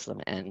overuse them.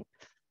 And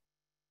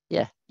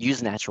yeah,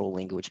 use natural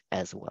language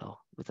as well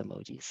with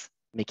emojis.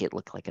 Make it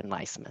look like a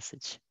nice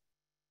message.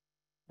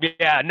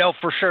 Yeah, no,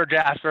 for sure,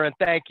 Jasper, and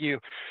thank you.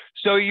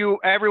 So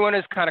everyone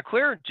is kind of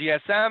clear,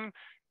 GSM,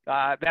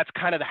 that's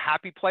kind of the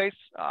happy place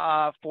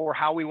for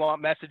how we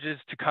want messages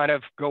to kind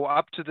of go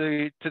up to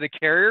the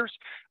carriers.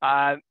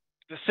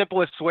 The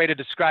simplest way to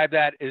describe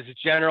that is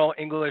general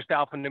English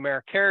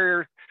alphanumeric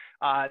carriers.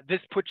 This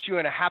puts you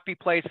in a happy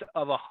place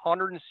of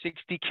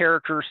 160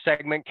 character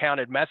segment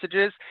counted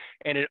messages,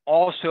 and it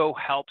also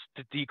helps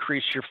to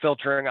decrease your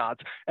filtering odds.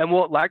 And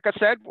we'll, like I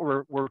said,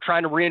 we're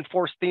trying to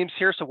reinforce themes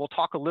here, so we'll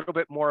talk a little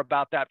bit more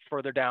about that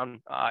further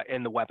down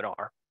in the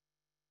webinar.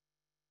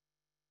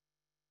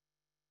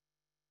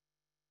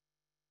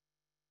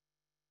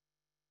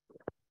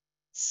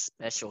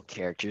 Special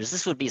characters.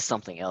 This would be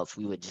something else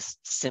we would just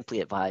simply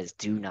advise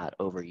do not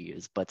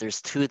overuse, but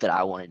there's two that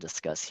I want to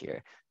discuss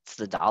here. It's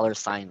the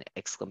 $,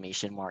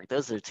 exclamation mark.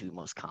 Those are the two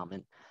most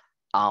common.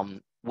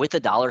 With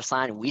the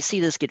 $, we see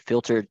this get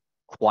filtered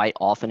quite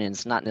often, and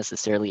it's not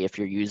necessarily if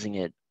you're using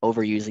it,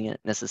 overusing it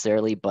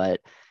necessarily,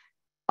 but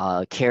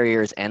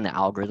carriers and the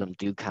algorithm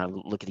do kind of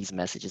look at these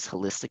messages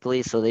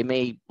holistically. So they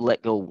may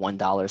let go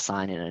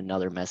 $1 and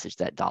another message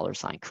that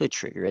 $, could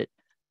trigger it.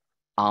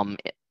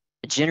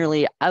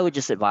 Generally, I would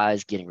just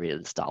advise getting rid of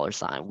this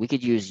 $. We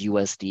could use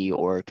USD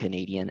or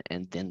Canadian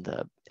and then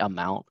the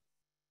amount,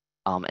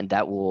 and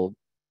that will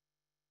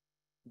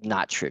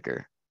not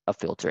trigger a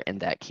filter in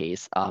that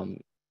case. So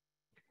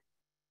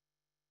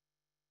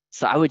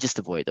I would just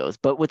avoid those.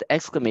 But with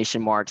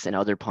exclamation marks and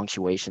other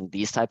punctuation,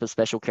 these type of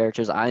special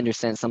characters, I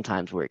understand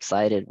sometimes we're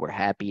excited, we're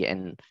happy,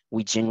 and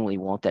we genuinely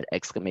want that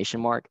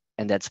exclamation mark,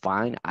 and that's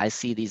fine. I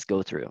see these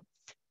go through.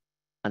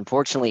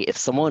 Unfortunately, if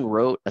someone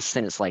wrote a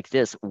sentence like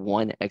this,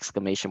 one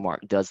exclamation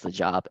mark does the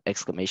job,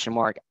 exclamation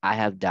mark, I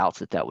have doubts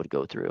that that would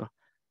go through.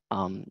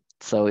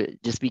 So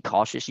just be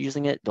cautious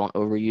using it. Don't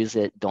overuse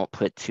it. Don't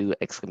put 2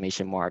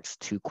 exclamation marks,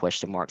 2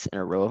 question marks in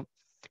a row.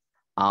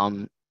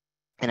 And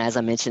as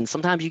I mentioned,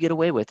 sometimes you get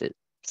away with it.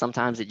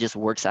 Sometimes it just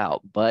works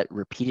out, but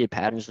repeated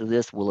patterns of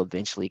this will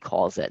eventually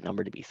cause that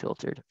number to be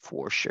filtered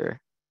for sure.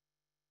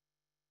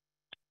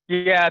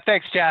 Yeah,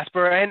 thanks,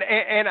 Jasper. And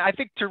I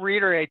think to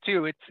reiterate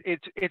too,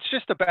 it's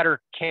just a better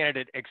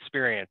candidate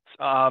experience.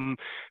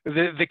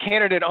 The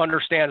candidate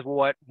understands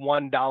what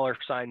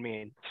 $1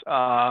 means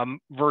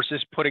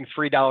versus putting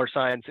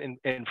 $3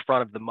 in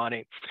front of the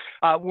money.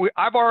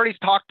 I've already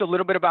talked a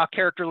little bit about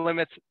character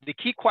limits. The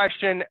key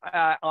question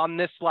on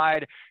this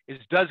slide is,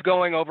 does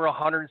going over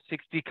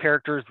 160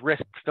 characters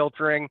risk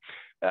filtering?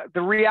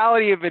 The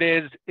reality of it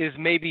is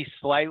maybe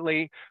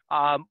slightly.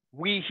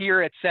 We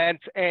here at Sense,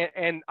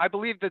 and I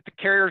believe that the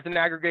carriers and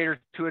aggregators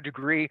to a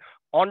degree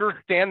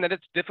understand that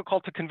it's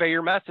difficult to convey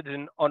your message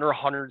in under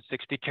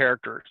 160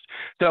 characters.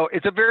 So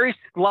it's a very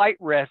slight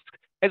risk.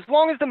 As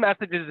long as the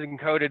message is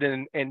encoded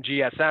in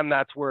GSM,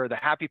 that's where the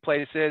happy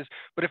place is.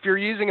 But if you're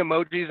using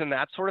emojis and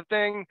that sort of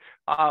thing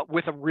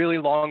with a really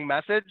long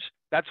message,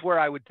 that's where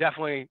I would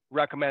definitely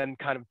recommend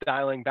kind of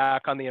dialing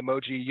back on the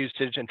emoji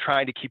usage and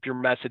trying to keep your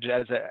message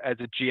as a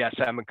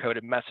GSM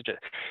encoded message.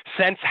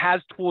 Sense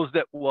has tools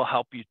that will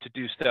help you to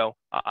do so,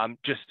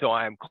 just so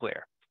I am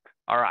clear.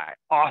 All right,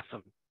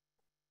 awesome.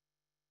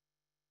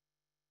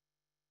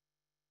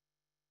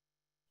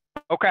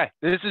 Okay,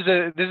 this is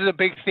a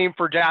big theme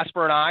for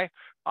Jasper and I.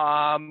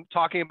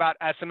 Talking about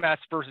SMS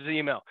versus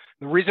email.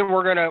 The reason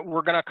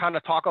we're gonna kind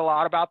of talk a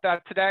lot about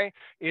that today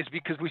is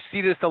because we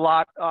see this a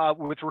lot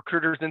with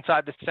recruiters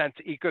inside the Sense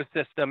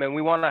ecosystem, and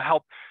we want to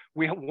help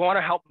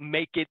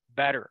make it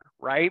better,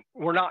 right?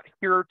 We're not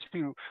here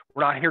to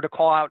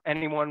call out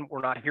anyone.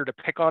 We're not here to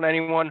pick on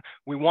anyone.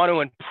 We want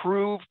to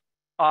improve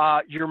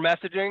your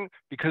messaging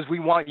because we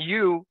want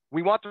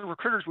the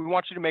recruiters, we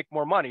want you to make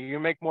more money. You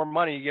make more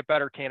money, you get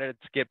better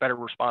candidates, get better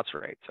response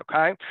rates,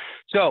 okay?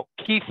 So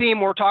key theme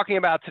we're talking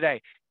about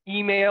today,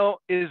 email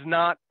is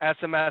not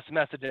SMS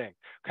messaging,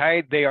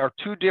 okay? They are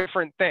two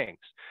different things.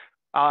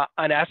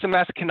 An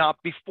SMS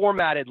cannot be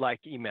formatted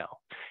like email.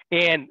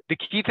 And the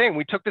key thing,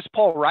 we took this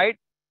poll, right?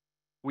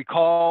 We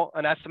call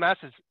an SMS,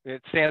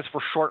 it stands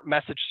for short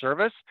message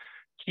service.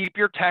 Keep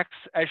your text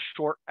as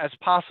short as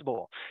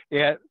possible.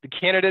 The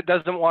candidate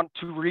doesn't want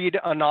to read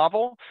a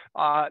novel.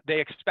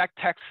 They expect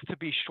text to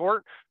be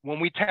short.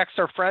 When we text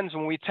our friends,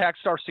 when we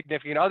text our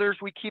significant others,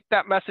 we keep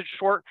that message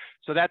short.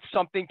 So that's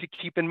something to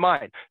keep in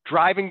mind.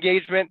 Drive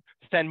engagement,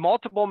 send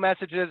multiple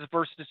messages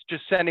versus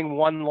just sending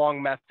one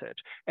long message.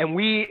 And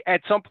we,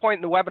 at some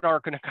point in the webinar,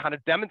 are going to kind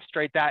of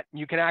demonstrate that.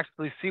 You can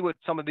actually see what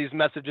some of these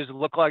messages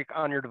look like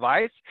on your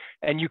device.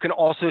 And you can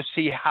also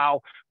see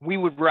how we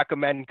would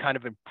recommend kind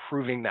of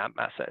improving that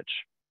message.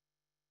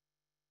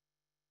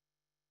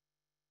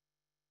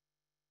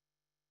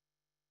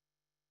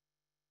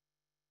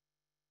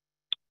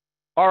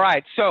 All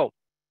right, so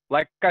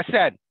like I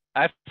said,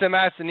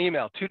 SMS and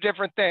email, two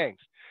different things.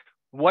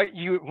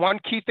 One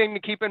key thing to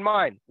keep in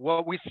mind,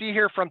 what we see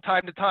here from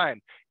time to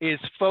time is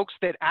folks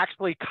that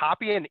actually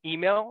copy an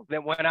email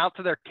that went out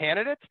to their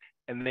candidates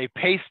and they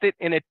paste it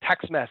in a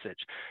text message.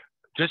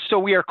 Just so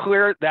we are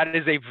clear, that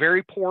is a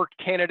very poor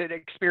candidate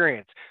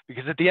experience,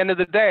 because at the end of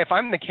the day, if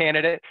I'm the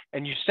candidate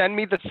and you send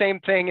me the same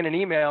thing in an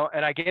email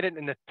and I get it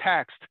in the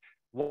text,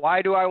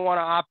 why do I want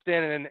to opt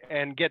in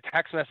and get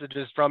text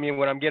messages from you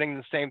when I'm getting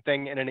the same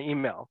thing in an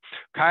email?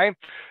 Okay.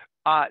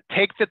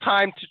 Take the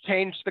time to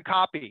change the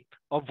copy.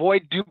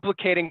 Avoid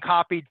duplicating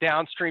copy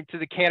downstream to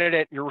the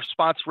candidate. Your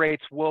response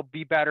rates will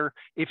be better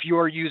if you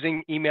are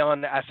using email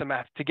and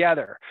SMS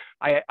together.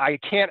 I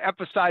can't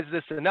emphasize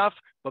this enough,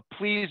 but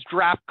please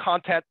draft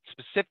content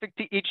specific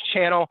to each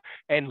channel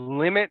and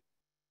limit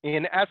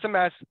in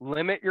SMS,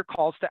 limit your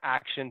calls to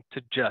action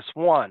to just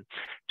one.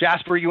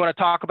 Jasper, you want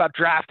to talk about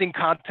drafting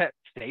content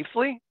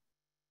safely?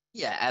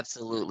 Yeah,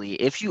 absolutely.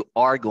 If you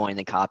are going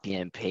to copy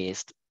and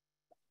paste,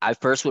 I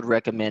first would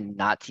recommend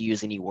not to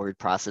use any word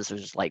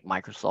processors like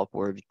Microsoft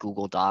Word,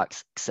 Google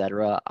Docs,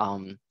 etc.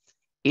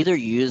 Either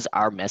use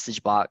our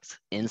message box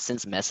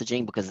instance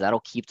messaging, because that'll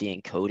keep the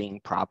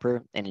encoding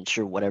proper and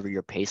ensure whatever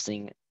you're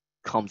pasting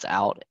comes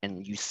out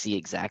and you see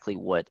exactly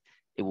what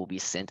it will be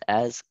sent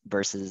as,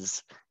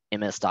 versus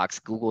MS Docs,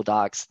 Google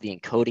Docs. The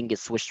encoding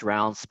gets switched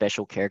around,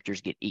 special characters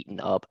get eaten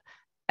up,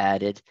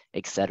 added,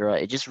 etc.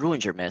 It just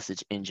ruins your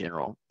message in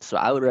general. So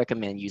I would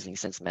recommend using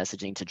Sense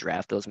Messaging to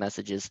draft those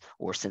messages,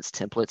 or Sense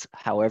Templates.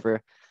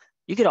 However,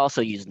 you could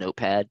also use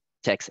Notepad,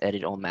 text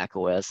edit on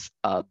macOS,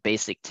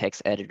 basic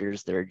text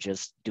editors that are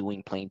just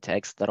doing plain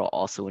text. That'll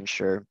also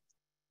ensure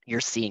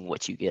you're seeing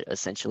what you get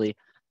essentially.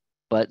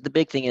 But the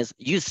big thing is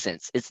use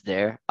Sense. It's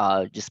there.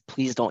 Just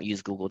please don't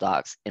use Google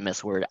Docs,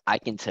 MS Word. I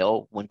can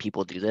tell when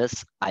people do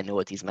this. I know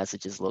what these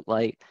messages look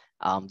like.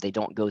 They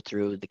don't go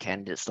through, the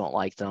candidates don't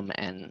like them,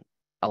 and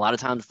a lot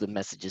of times the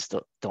messages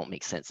don't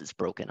make sense. It's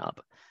broken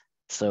up.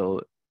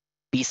 So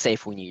be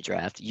safe when you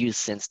draft. Use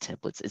Sense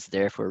templates. It's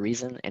there for a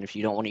reason. And if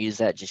you don't want to use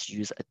that, just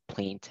use a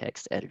plain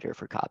text editor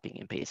for copying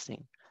and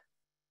pasting.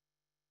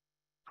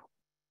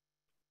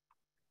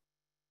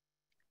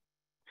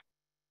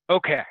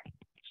 Okay,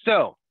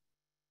 so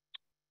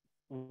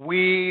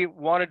we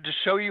wanted to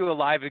show you a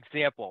live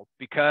example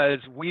because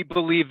we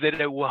believe that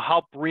it will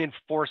help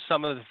reinforce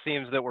some of the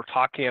themes that we're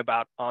talking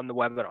about on the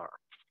webinar.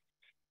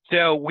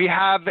 So we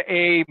have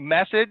a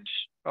message,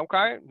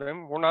 okay?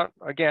 Then we're not,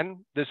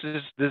 again, this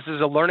is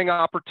a learning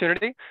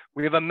opportunity.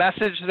 We have a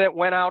message that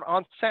went out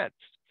on Sense.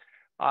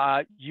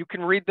 You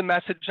can read the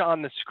message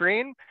on the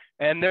screen,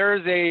 and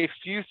there's a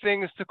few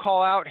things to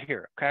call out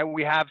here, okay?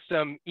 We have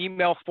some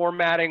email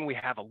formatting. We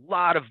have a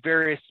lot of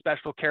various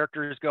special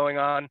characters going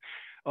on.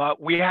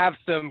 We have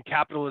some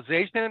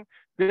capitalization.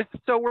 Just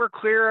so we're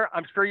clear,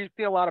 I'm sure you've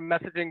seen a lot of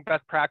messaging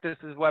best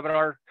practices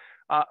webinars,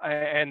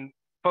 and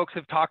folks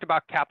have talked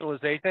about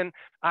capitalization.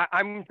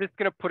 I'm just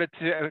going to put it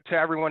to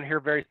everyone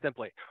here very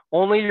simply.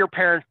 Only your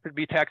parents should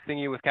be texting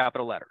you with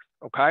capital letters,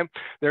 okay?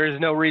 There is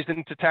no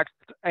reason to text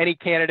any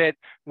candidate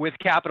with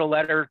capital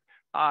letters.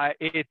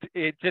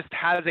 It just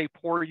has a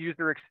poor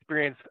user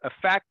experience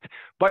effect.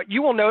 But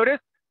you will notice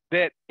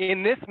that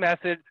in this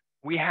message,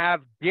 we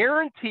have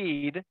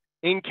guaranteed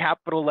in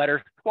capital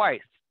letters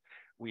twice.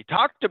 We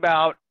talked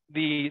about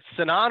the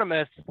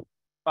synonymous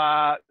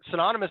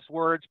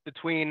words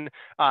between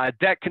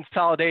debt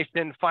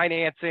consolidation,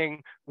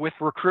 financing with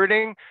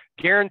recruiting.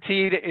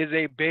 Guaranteed is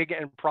a big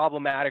and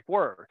problematic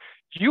word.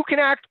 You can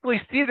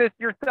actually see this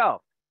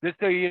yourself. Just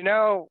so you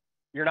know,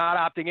 you're not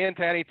opting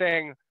into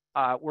anything.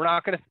 We're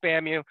not going to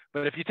spam you,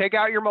 but if you take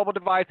out your mobile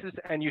devices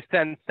and you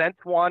send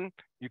Sense1,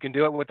 you can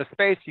do it with a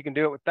space, you can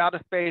do it without a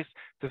space,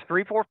 to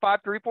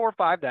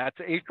 345345, that's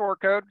a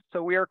short code,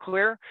 so we are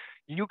clear.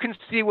 You can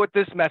see what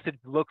this message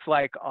looks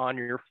like on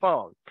your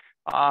phone.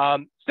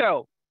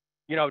 So,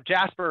 you know,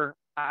 Jasper,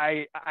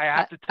 I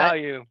have to tell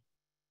you.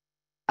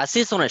 I see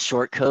it's on a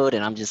short code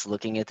and I'm just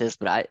looking at this,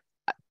 but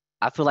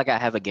I feel like I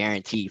have a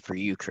guarantee for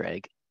you,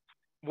 Craig.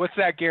 What's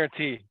that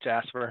guarantee,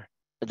 Jasper?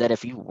 That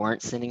if you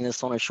weren't sending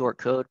this on a short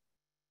code,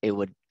 it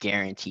would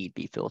guaranteed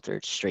be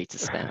filtered straight to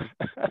spam.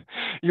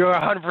 You're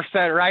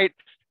 100% right,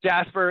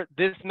 Jasper.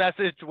 This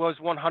message was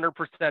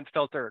 100%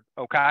 filtered,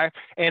 okay?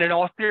 And in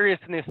all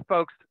seriousness,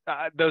 folks,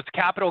 those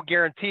capital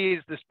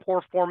guarantees, this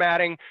poor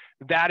formatting,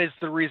 that is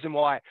the reason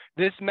why.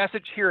 This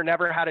message here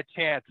never had a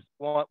chance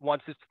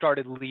once it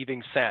started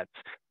leaving Sense.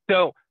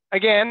 So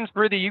again,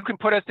 Rudy, you can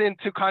put us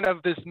into kind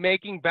of this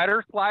making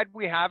better slide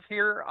we have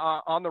here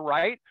on the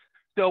right.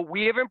 So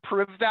we have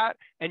improved that,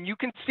 and you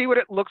can see what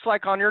it looks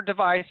like on your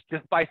device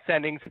just by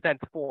sending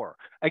Sense4.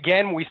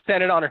 Again, we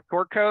sent it on a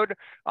short code.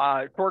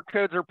 Short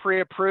codes are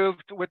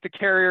pre-approved with the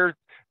carriers.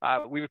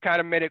 We've kind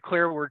of made it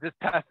clear we're just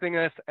testing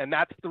this, and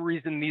that's the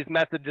reason these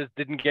messages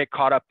didn't get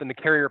caught up in the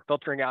carrier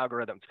filtering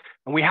algorithms.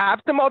 And we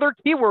have some other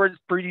keywords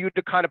for you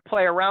to kind of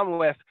play around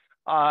with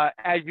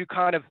as you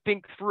kind of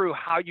think through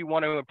how you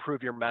want to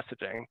improve your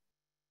messaging.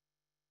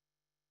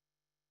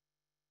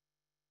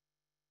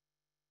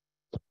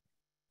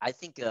 I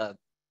think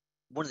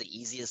one of the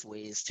easiest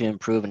ways to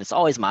improve, and it's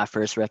always my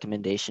first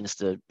recommendation, is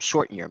to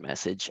shorten your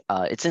message.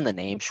 It's in the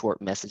name,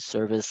 short message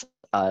service.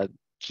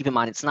 Keep in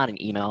mind, it's not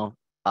an email.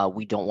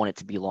 We don't want it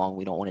to be long.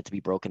 We don't want it to be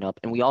broken up.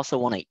 And we also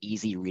want an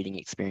easy reading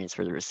experience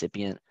for the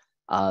recipient.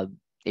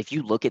 If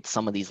you look at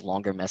some of these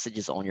longer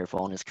messages on your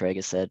phone, as Craig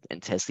has said,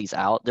 and test these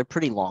out, they're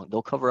pretty long.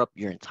 They'll cover up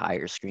your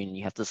entire screen, and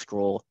you have to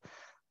scroll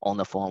on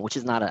the phone, which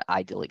is not an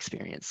ideal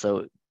experience.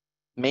 So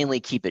mainly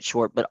keep it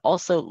short, but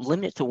also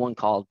limit it to one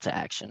call to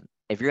action.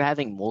 If you're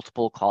having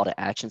multiple call to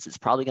actions, it's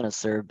probably going to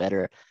serve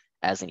better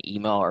as an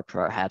email or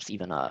perhaps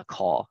even a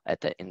call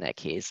in that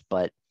case.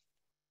 But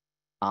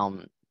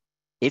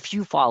if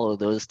you follow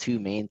those two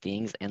main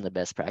things and the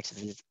best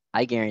practices,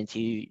 I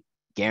guarantee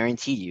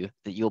you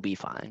that you'll be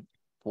fine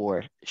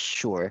for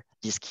sure.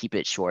 Just keep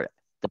it short.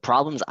 The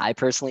problems I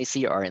personally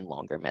see are in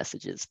longer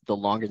messages. The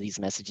longer these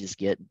messages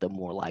get, the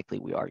more likely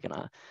we are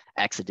gonna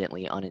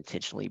accidentally,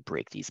 unintentionally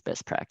break these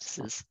best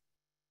practices.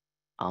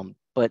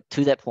 But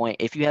to that point,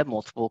 if you have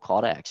multiple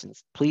call to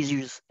actions, please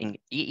use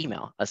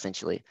email,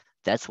 essentially.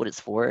 That's what it's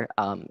for.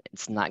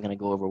 It's not going to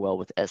go over well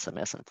with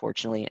SMS,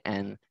 unfortunately,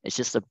 and it's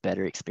just a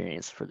better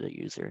experience for the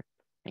user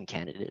and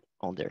candidate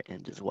on their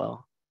end as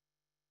well.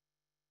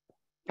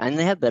 And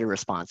they have better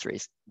response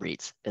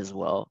rates as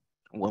well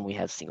when we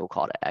have single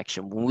call to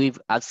action.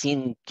 I've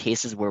seen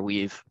cases where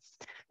we've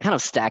kind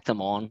of stacked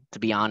them on, to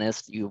be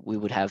honest. We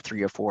would have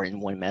 3 or 4 in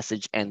one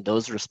message, and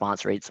those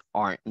response rates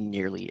aren't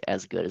nearly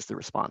as good as the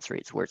response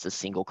rates where it's a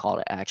single call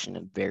to action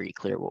and very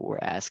clear what we're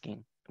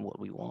asking and what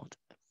we want.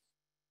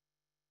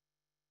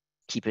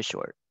 Keep it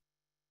short.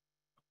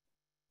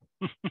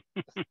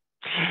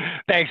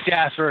 Thanks,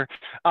 Jasper.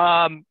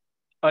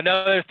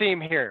 Another theme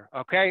here,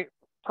 okay?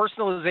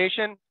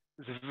 Personalization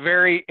is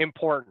very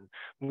important.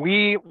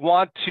 We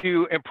want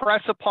to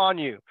impress upon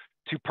you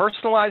to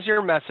personalize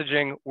your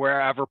messaging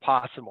wherever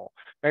possible.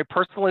 Right?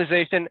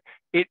 Personalization,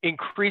 it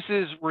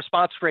increases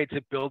response rates.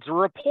 It builds a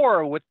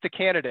rapport with the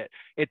candidate.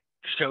 It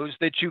shows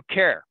that you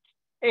care.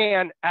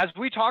 And as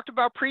we talked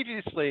about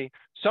previously,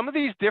 some of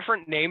these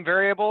different name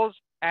variables,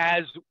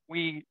 as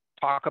we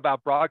talk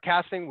about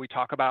broadcasting, we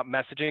talk about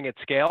messaging at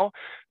scale,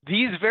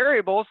 these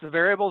variables, the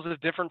variables of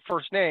different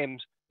first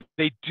names,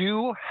 they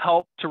do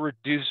help to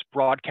reduce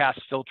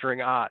broadcast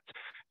filtering odds.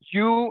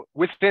 You,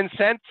 within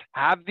Sense,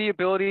 have the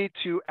ability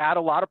to add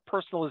a lot of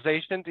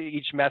personalization to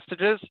each message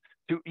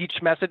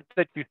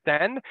that you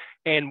send,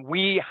 and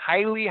we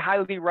highly,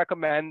 highly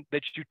recommend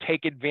that you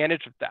take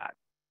advantage of that.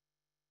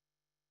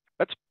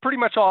 That's pretty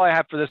much all I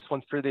have for this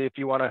one, Sruthi, if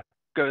you want to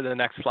go to the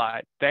next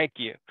slide. Thank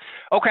you.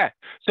 Okay,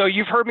 so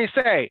you've heard me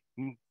say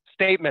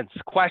statements,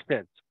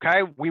 questions,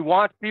 okay? We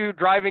want you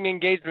driving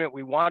engagement.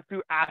 We want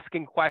you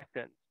asking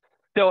questions.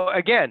 So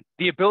again,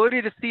 the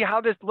ability to see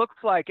how this looks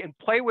like and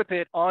play with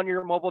it on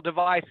your mobile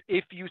device,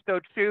 if you so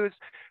choose,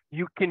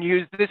 you can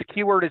use this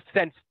keyword as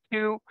sense2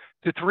 to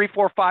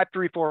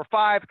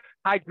 345345.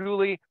 Hi,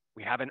 Julie.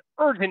 We have an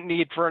urgent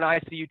need for an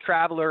ICU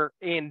traveler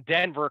in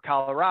Denver,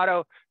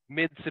 Colorado,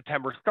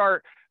 mid-September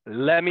start.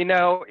 Let me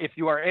know if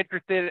you are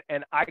interested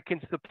and I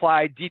can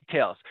supply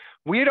details.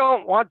 We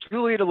don't want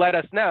Julie to let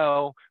us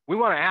know. We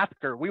want to ask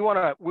her. We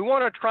want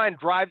to try and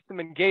drive some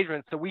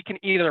engagement so we can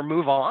either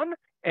move on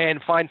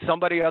and find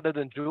somebody other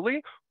than Julie,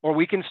 or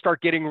we can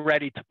start getting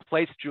ready to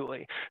place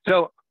Julie.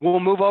 So we'll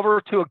move over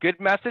to a good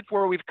message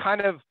where we've kind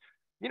of,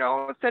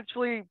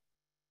 essentially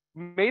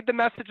made the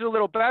message a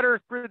little better.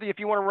 Ruthie, if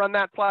you want to run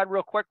that slide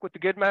real quick with the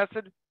good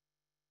message.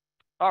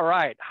 All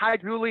right. Hi,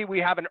 Julie. We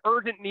have an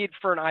urgent need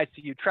for an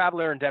ICU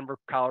traveler in Denver,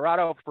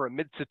 Colorado for a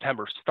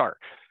mid-September start.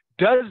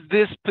 Does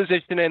this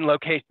position and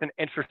location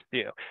interest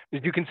you?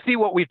 As you can see,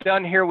 what we've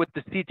done here with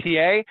the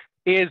CTA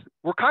is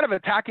we're kind of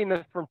attacking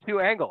this from 2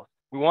 angles.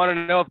 We want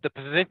to know if the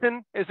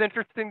position is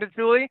interesting to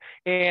Julie,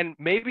 and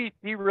maybe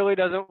she really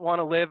doesn't want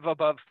to live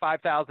above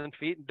 5,000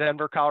 feet in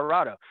Denver,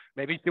 Colorado.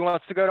 Maybe she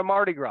wants to go to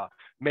Mardi Gras.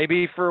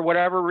 Maybe for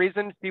whatever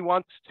reason, she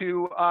wants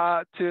to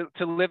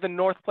live in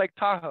North Lake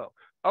Tahoe.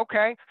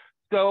 Okay,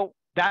 so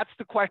that's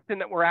the question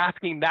that we're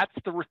asking. That's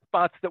the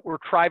response that we're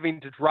trying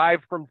to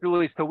drive from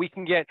Julie, so we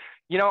can get,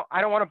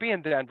 I don't want to be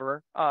in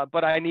Denver,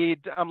 but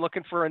I'm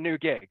looking for a new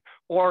gig.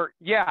 Or,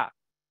 yeah,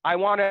 I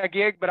want a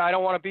gig, but I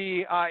don't want to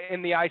be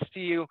in the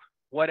ICU.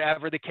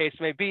 Whatever the case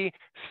may be,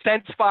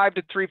 sense 5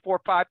 to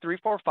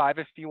 345345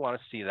 if you want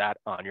to see that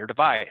on your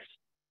device.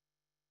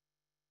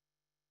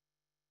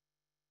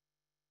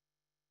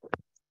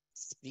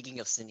 Speaking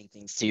of sending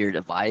things to your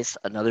device,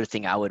 another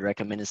thing I would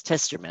recommend is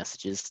test your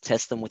messages.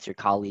 Test them with your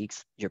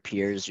colleagues, your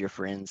peers, your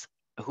friends,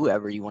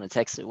 whoever you want to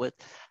text it with,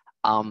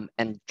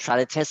 and try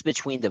to test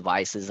between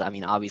devices. I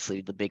mean,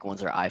 obviously the big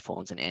ones are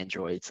iPhones and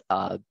Androids.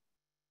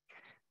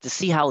 To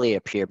see how they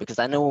appear, because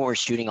I know when we're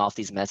shooting off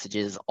these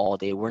messages all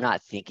day, we're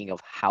not thinking of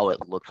how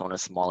it looks on a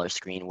smaller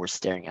screen. We're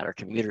staring at our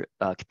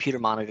computer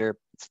monitor.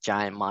 It's a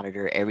giant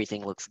monitor.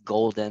 Everything looks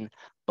golden.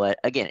 But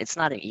again, it's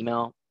not an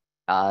email.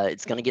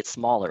 It's going to get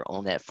smaller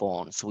on that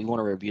phone. So we want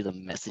to review the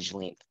message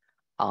length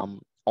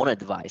on a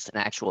device, an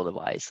actual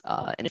device.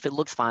 And if it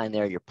looks fine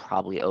there, you're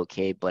probably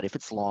okay. But if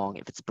it's long,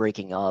 if it's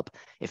breaking up,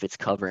 if it's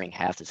covering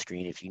half the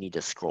screen, if you need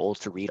to scroll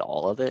to read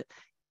all of it,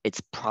 it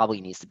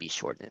probably needs to be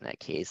shortened in that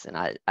case. And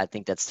I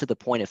think that's to the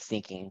point of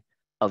thinking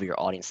of your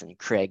audience. And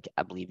Craig,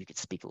 I believe you could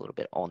speak a little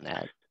bit on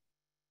that.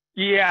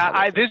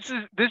 Yeah, this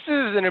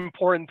is an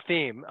important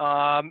theme,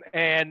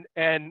 and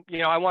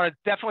I want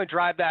to definitely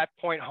drive that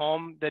point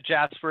home that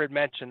Jasper had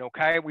mentioned.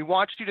 Okay, we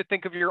want you to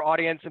think of your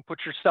audience and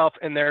put yourself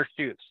in their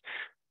shoes.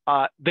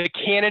 The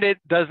candidate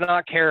does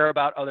not care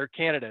about other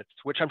candidates,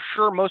 which I'm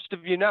sure most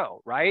of you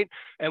know, right?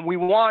 And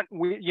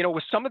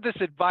with some of this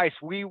advice,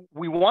 we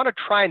want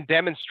to try and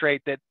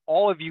demonstrate that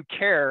all of you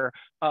care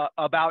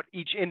about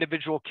each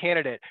individual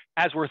candidate,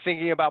 as we're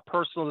thinking about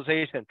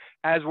personalization,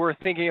 as we're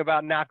thinking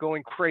about not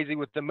going crazy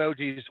with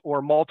emojis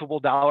or multiple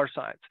dollar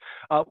signs.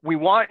 We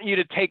want you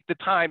to take the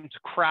time to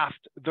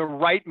craft the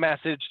right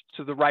message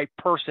to the right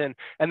person.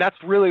 And that's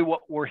really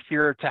what we're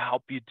here to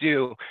help you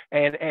do.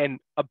 And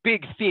a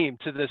big theme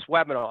to this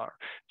webinar.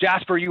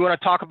 Jasper, you want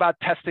to talk about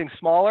testing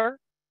smaller?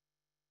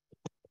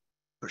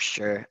 For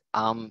sure.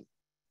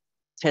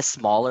 Test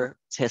smaller,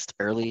 test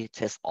early,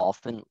 test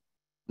often.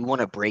 We want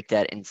to break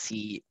that and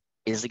see,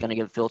 is it going to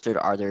get filtered?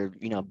 Are there,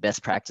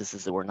 best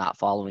practices that we're not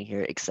following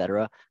here,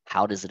 etc.?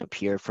 How does it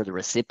appear for the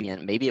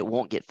recipient? Maybe it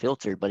won't get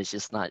filtered, but it's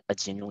just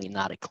genuinely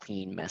not a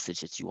clean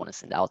message that you want to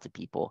send out to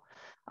people.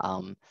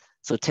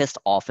 So test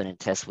often and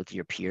test with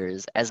your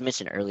peers. As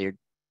mentioned earlier,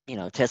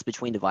 test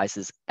between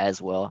devices as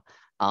well.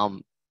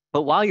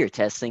 But while you're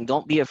testing,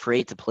 don't be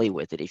afraid to play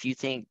with it. If you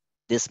think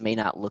this may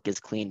not look as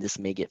clean, this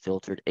may get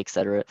filtered,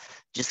 etc.,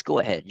 just go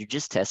ahead. You're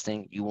just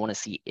testing. You want to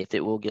see if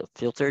it will get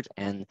filtered.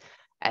 And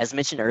as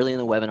mentioned earlier in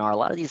the webinar, a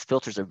lot of these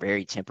filters are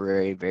very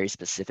temporary, very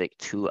specific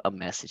to a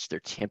message.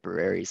 They're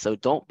temporary. So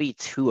don't be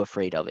too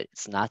afraid of it.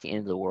 It's not the end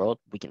of the world.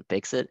 We can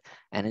fix it.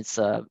 And it's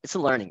a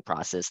learning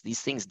process. These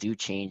things do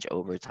change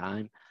over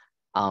time.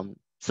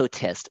 So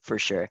test for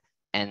sure.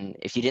 And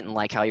if you didn't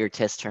like how your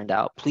test turned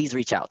out, please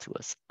reach out to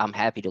us. I'm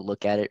happy to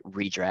look at it,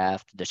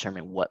 redraft,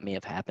 determine what may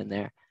have happened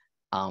there.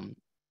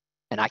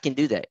 And I can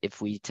do that. If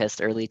we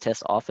test early,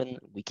 test often,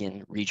 we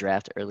can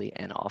redraft early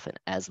and often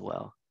as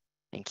well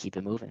and keep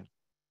it moving.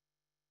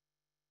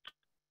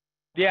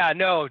 Yeah,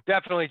 no,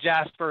 definitely,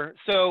 Jasper.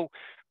 So,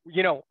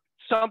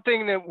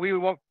 something that we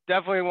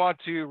definitely want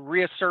to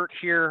reassert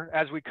here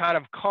as we kind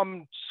of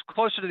come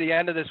closer to the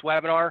end of this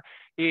webinar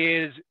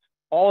is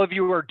all of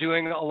you are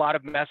doing a lot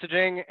of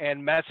messaging,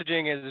 and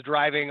messaging is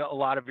driving a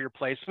lot of your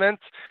placements.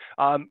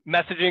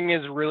 Messaging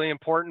is really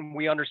important.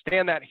 We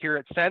understand that here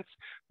at Sense,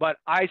 but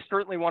I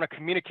certainly want to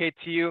communicate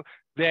to you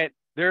that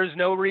there's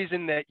no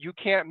reason that you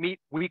can't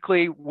meet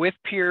weekly with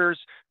peers,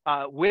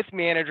 with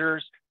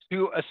managers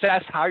to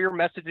assess how your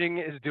messaging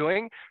is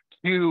doing,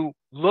 to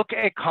look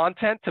at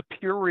content, to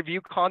peer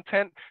review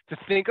content, to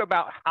think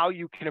about how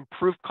you can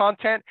improve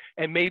content,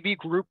 and maybe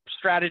group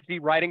strategy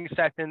writing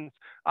sessions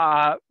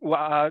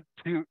to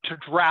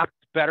draft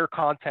better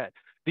content.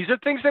 These are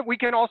things that we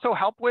can also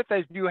help with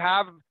as you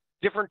have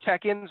different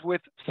check-ins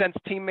with Sense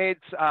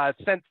teammates,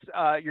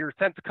 your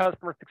Sense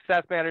customer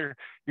success manager,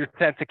 your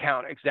Sense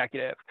account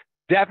executive.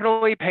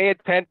 Definitely pay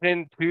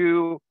attention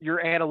to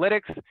your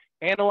analytics,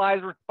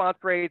 analyze response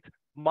rates,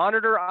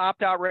 monitor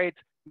opt-out rates.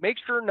 Make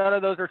sure none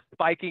of those are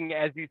spiking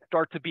as you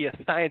start to be a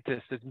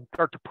scientist, as you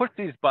start to push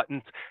these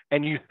buttons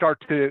and you start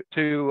to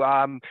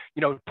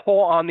pull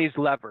on these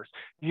levers.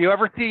 You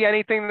ever see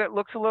anything that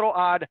looks a little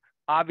odd,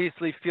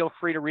 obviously feel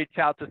free to reach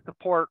out to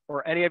support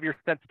or any of your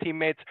Sense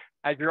teammates.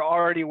 As you're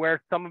already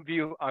aware, some of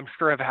you, I'm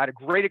sure, have had a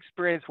great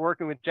experience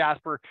working with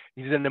Jasper.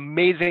 He's an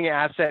amazing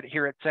asset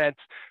here at Sense.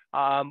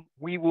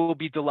 We will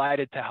be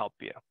delighted to help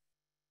you.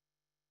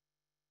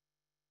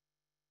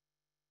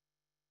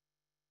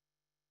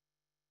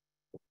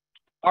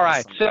 All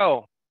right,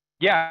 so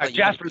yeah,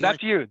 Jasper,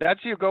 that's you.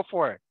 That's you. Go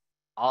for it.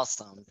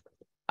 Awesome.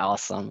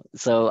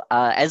 So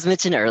as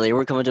mentioned earlier,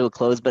 we're coming to a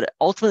close, but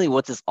ultimately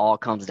what this all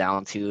comes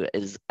down to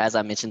is, as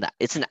I mentioned, that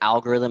it's an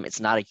algorithm.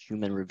 It's not a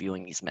human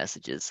reviewing these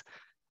messages.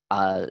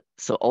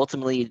 So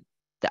ultimately,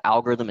 the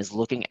algorithm is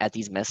looking at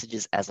these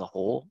messages as a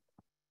whole.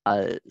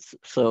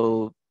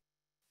 So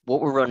what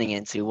we're running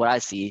into, what I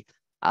see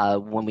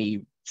when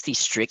we see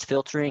strict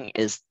filtering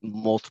is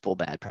multiple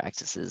bad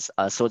practices.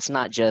 So it's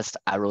not just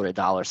I wrote a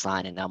dollar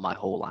sign and now my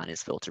whole line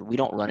is filtered. We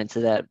don't run into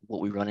that.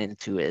 What we run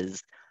into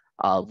is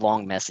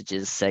long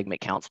messages,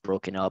 segment counts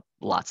broken up,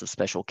 lots of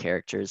special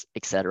characters,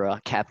 etc.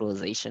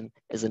 Capitalization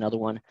is another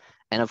one.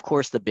 And of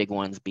course, the big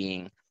ones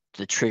being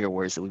the trigger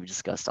words that we've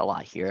discussed a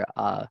lot here,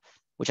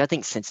 which I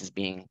think Sense is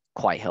being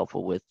quite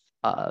helpful with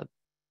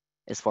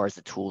as far as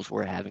the tools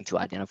we're having to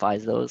identify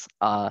those.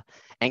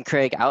 And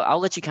Craig, I'll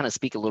let you kind of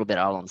speak a little bit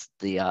out on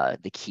the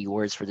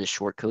keywords for this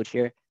short code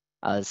here,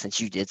 since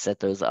you did set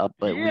those up,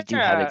 but we do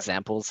have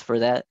examples for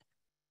that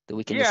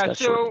we can discuss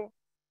shortly.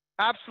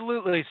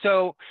 Absolutely.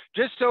 So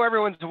just so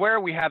everyone's aware,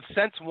 we have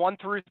Sense 1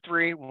 through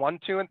 3, 1,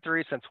 2, and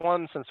 3, Sense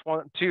 1, Sense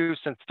 1, 2,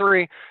 Sense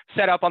 3,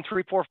 set up on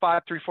 3, 4,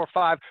 5, 3, 4,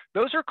 5.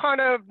 Those are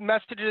kind of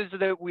messages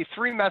that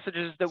three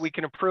messages that we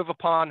can improve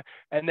upon.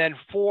 And then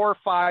 4,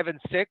 5, and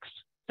 6,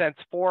 Sense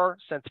 4,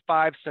 Sense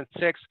 5, Sense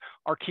 6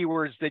 are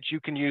keywords that you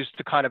can use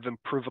to kind of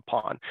improve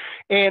upon.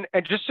 And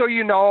just so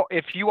you know,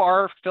 if you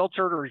are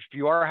filtered or if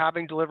you are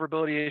having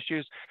deliverability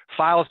issues,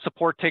 file a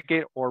support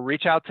ticket or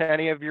reach out to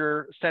any of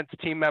your Sense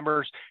team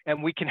members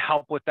and we can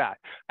help with that.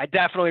 I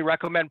definitely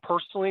recommend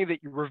personally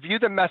that you review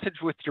the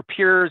message with your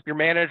peers, your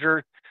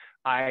manager.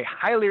 I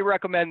highly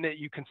recommend that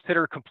you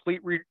consider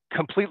completely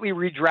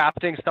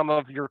redrafting some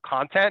of your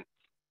content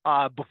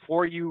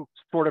before you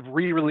sort of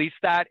re-release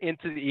that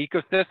into the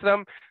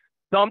ecosystem.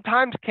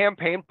 Sometimes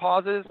campaign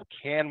pauses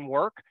can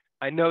work.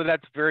 I know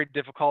that's very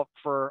difficult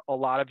for a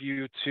lot of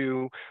you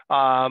to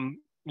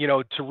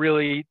to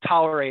really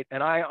tolerate.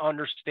 And I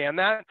understand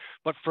that.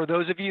 But for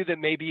those of you that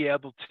may be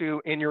able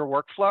to in your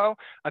workflow,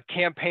 a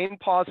campaign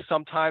pause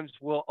sometimes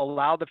will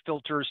allow the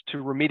filters to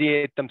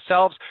remediate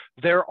themselves.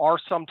 There are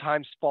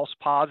sometimes false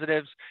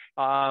positives,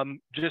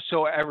 just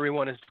so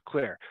everyone is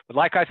clear. But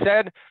like I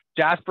said,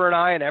 Jasper and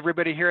I and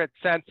everybody here at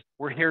Sense,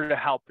 we're here to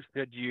help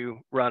should you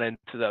run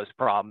into those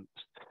problems.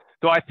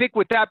 So I think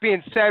with that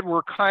being said,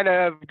 we're kind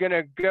of going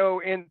to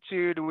go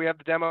into, do we have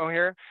the demo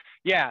here?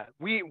 Yeah,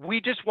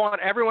 we just want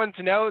everyone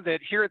to know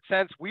that here at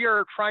Sense, we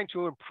are trying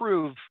to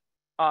improve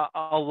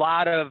a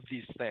lot of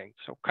these things,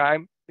 okay?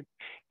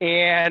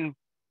 And,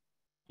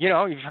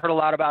 you've heard a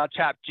lot about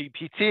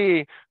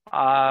ChatGPT.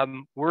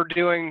 We're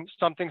doing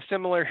something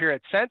similar here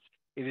at Sense.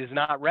 It is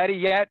not ready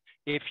yet.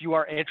 If you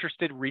are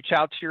interested, reach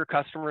out to your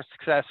customer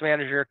success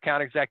manager,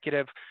 account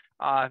executive,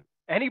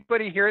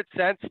 anybody here at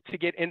Sense to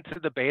get into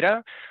the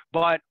beta.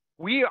 But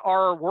we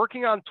are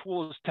working on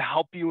tools to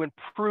help you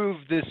improve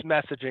this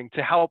messaging,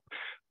 to help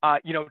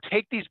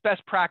take these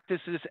best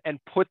practices and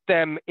put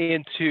them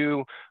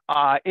into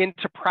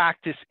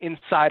practice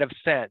inside of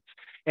Sense.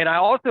 And I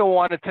also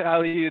want to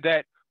tell you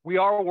that we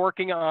are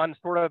working on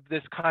sort of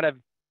this kind of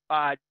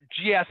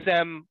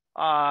GSM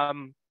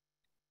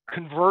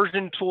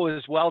conversion tool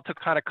as well to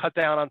kind of cut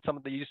down on some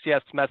of the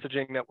UCS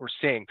messaging that we're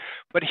seeing.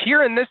 But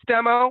here in this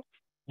demo,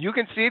 you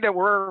can see that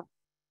we're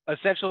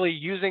essentially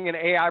using an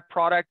AI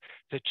product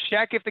to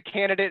check if the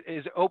candidate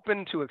is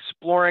open to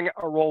exploring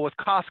a role with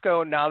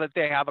Costco now that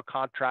they have a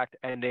contract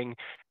ending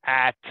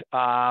at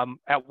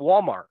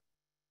Walmart.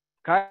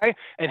 Okay,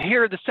 and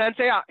here the Sense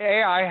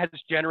AI has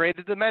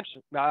generated the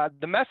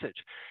message.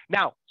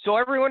 Now, so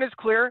everyone is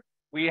clear,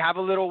 we have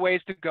a little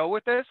ways to go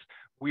with this.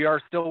 We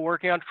are still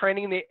working on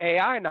training the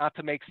AI not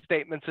to make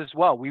statements as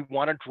well. We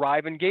want to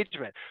drive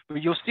engagement.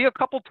 But you'll see a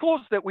couple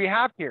tools that we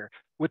have here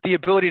with the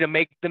ability to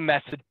make the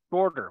message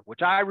shorter,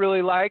 which I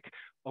really like,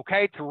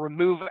 okay, to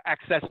remove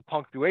excess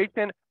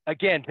punctuation.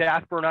 Again,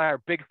 Jasper and I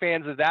are big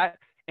fans of that.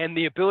 And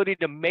the ability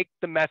to make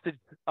the message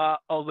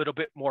a little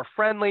bit more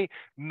friendly,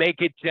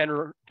 make it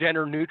gender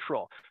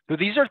neutral. So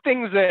these are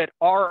things that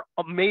our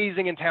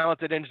amazing and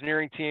talented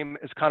engineering team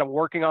is kind of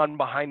working on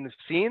behind the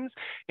scenes.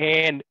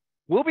 And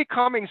we'll be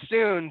coming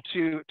soon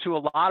to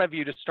a lot of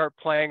you to start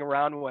playing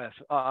around with.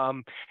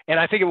 And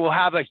I think it will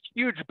have a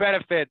huge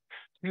benefit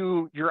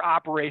to your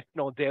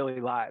operational daily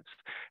lives.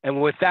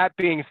 And with that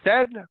being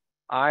said,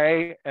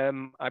 I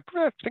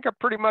think I'm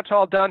pretty much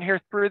all done here,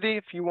 Shruti.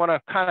 If you want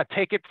to kind of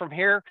take it from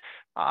here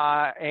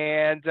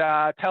and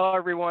tell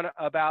everyone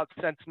about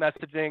Sense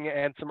messaging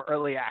and some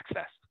early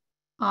access.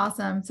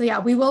 Awesome. So yeah,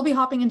 we will be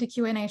hopping into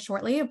Q&A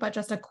shortly, but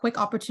just a quick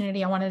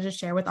opportunity I wanted to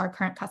share with our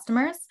current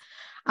customers.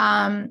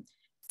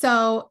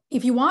 So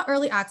if you want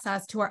early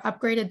access to our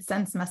upgraded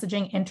Sense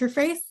messaging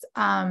interface,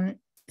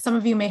 some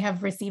of you may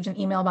have received an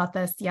email about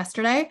this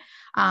yesterday,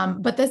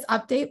 but this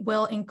update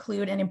will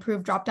include an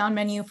improved drop-down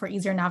menu for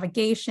easier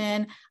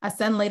navigation, a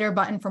send later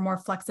button for more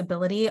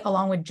flexibility,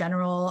 along with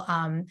general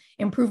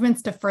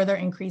improvements to further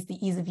increase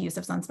the ease of use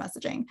of Sense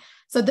messaging.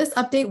 So this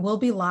update will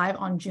be live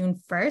on June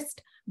 1st,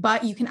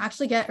 but you can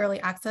actually get early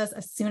access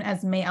as soon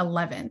as May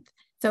 11th.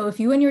 So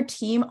if you and your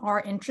team are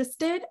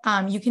interested,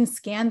 you can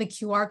scan the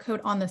QR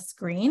code on the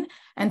screen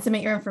and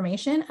submit your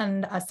information,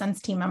 and a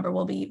Sense team member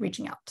will be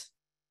reaching out.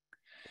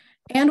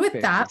 And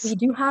with that, we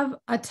do have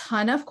a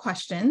ton of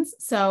questions,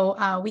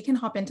 so we can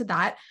hop into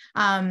that.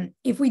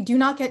 If we do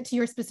not get to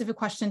your specific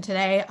question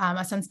today,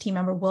 a Sense team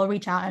member will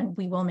reach out and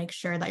we will make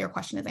sure that your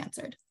question is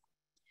answered.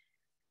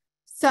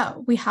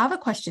 So we have a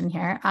question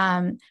here.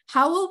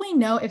 How will we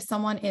know if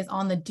someone is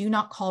on the Do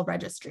Not Call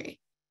registry?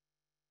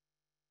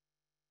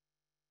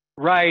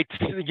 Right.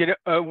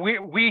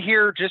 We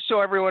here, just so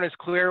everyone is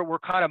clear, we're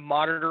kind of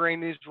monitoring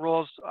these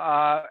rules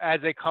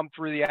as they come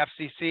through the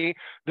FCC.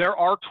 There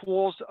are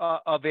tools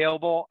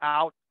available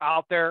out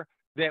there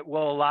that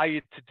will allow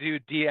you to do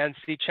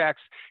DNC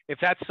checks. If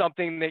that's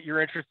something that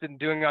you're interested in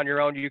doing on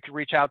your own, you can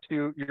reach out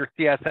to your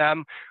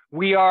CSM.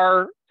 We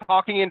are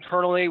talking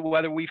internally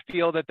whether we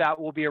feel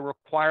that will be a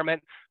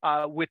requirement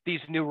with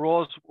these new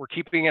rules. We're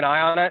keeping an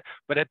eye on it,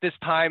 but at this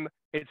time,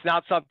 it's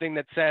not something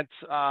that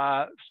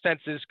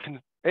Sense is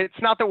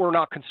it's not that we're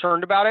not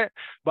concerned about it,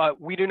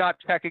 but we do not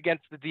check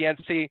against the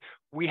DNC.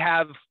 We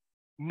have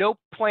no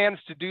plans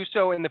to do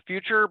so in the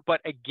future,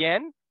 but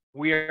again,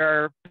 we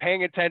are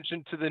paying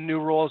attention to the new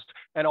rules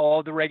and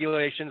all the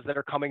regulations that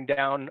are coming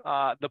down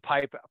the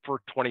pipe for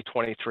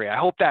 2023. I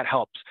hope that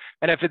helps.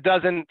 And if it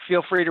doesn't,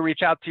 feel free to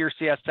reach out to your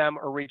CSM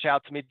or reach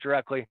out to me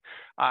directly.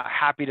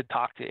 Happy to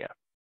talk to you.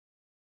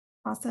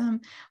 Awesome.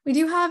 We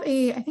do have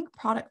I think,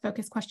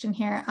 product-focused question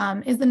here.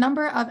 Is the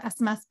number of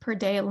SMS per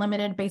day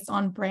limited based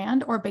on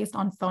brand or based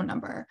on phone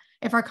number?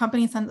 If our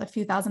company sends a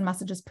few thousand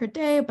messages per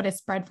day, but it's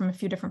spread from a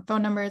few different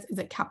phone numbers, is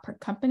it capped per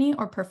company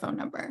or per phone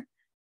number?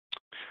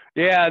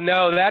 Yeah,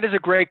 no, that is a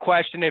great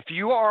question. If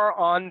you are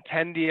on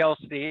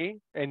 10DLC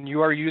and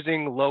you are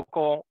using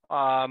local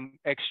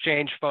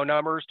exchange phone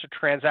numbers to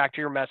transact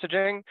your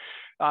messaging,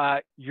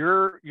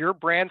 your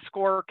brand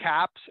score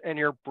caps and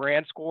your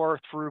brand score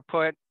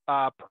throughput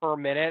per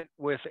minute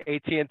with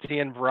AT&T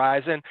and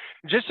Verizon.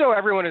 Just so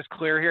everyone is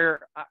clear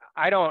here,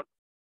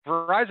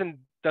 Verizon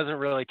doesn't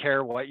really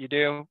care what you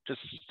do, just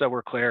so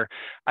we're clear.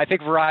 I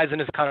think Verizon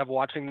is kind of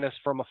watching this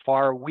from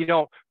afar. We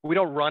don't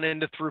run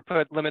into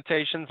throughput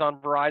limitations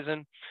on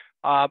Verizon.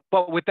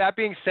 But with that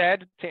being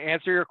said, to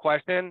answer your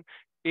question,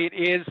 it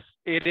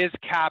is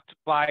capped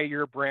by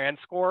your brand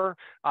score.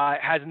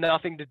 It has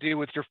nothing to do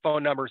with your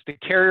phone numbers. The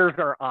carriers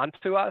are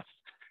onto us.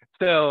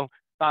 So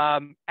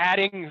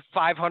adding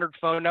 500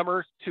 phone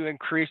numbers to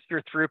increase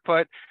your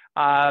throughput,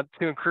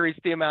 to increase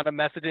the amount of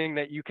messaging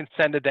that you can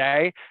send a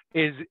day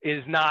is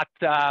not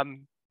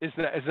going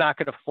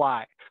to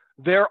fly.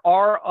 There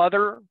are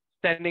other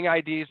sending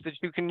IDs that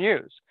you can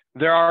use.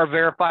 There are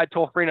verified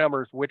toll-free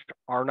numbers which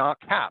are not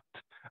capped.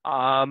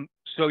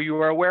 So you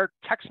are aware,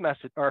 text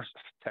messages.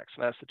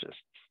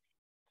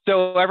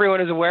 So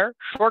everyone is aware,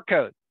 short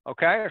code.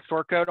 Okay, a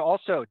short code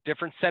also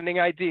different sending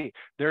ID.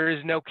 There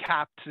is no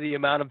cap to the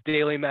amount of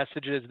daily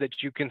messages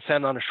that you can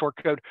send on a short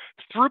code.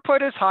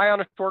 Throughput is high on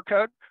a short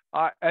code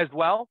as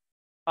well.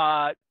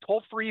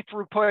 Toll-free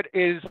throughput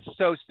is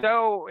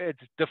so. It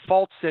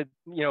defaults at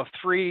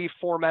 3-4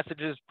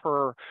 messages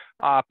per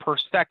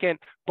second,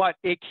 but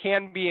it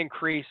can be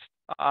increased.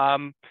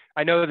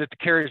 I know that the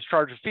carriers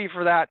charge a fee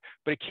for that,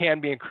 but it can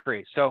be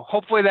increased. So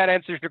hopefully that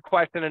answers your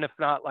question. And if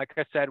not, like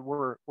I said,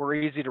 we're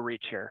easy to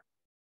reach here.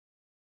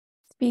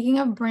 Speaking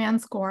of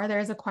brand score,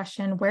 there's a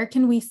question, where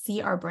can we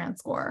see our brand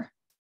score?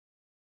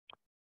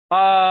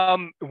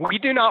 We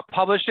do not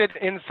publish it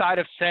inside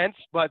of Sense,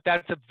 but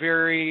that's a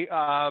very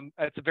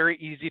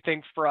easy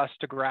thing for us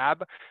to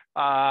grab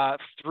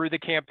through the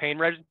campaign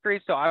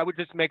registry. So I would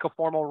just make a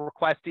formal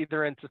request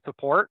either into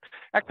support.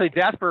 Actually,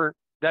 Jasper,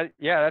 that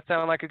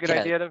sounded like a good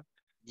idea.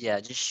 Yeah,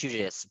 just shoot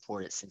it at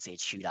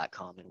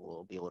support@sensehq.com and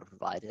we'll be able to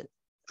provide it.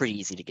 Pretty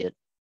easy to get.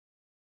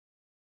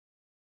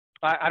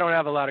 I don't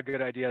have a lot of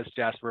good ideas,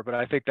 Jasper, but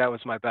I think that was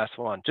my best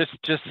one. Just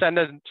send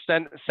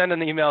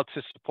an email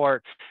to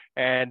support,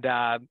 and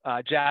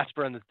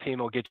Jasper and the team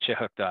will get you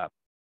hooked up.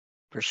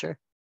 For sure.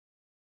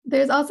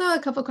 There's also a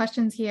couple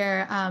questions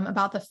here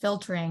about the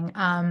filtering.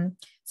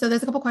 So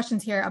there's a couple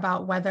questions here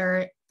about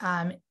whether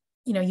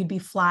you'd be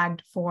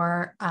flagged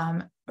for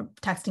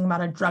texting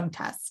about a drug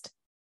test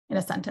in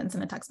a sentence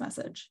in a text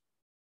message.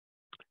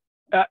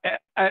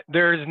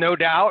 There's no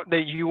doubt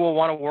that you will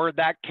want to word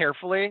that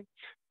carefully.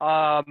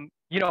 I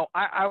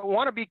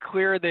want to be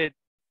clear that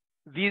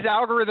these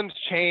algorithms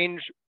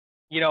change.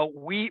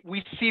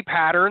 We see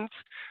patterns.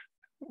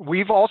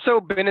 We've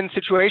also been in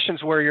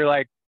situations where you're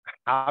like,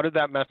 how did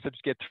that message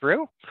get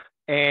through?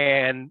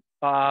 And,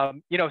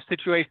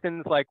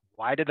 situations like,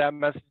 why did that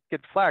message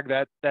get flagged?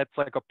 That's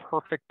like a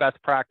perfect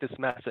best practice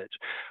message.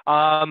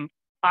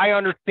 I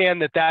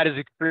understand that is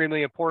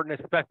extremely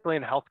important, especially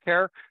in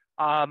healthcare.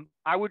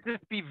 I would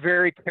just be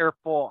very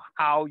careful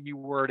how you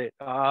word it.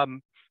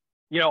 I'll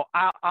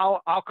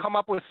come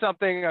up with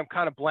something. I'm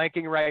kind of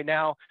blanking right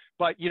now,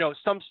 but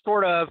some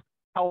sort of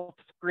health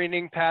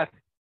screening test,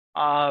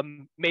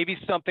 maybe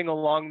something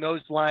along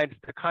those lines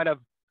to kind of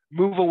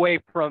move away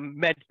from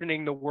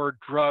mentioning the word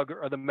drug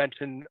or the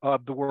mention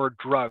of the word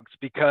drugs,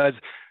 because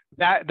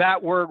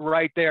that word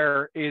right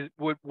there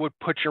would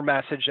put your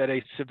message at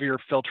a severe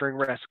filtering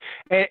risk.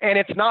 And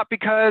it's not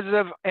because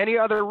of any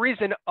other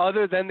reason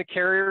other than the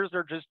carriers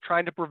are just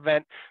trying to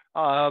prevent,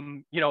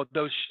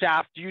 those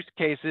shaft use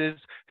cases,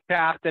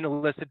 shaft and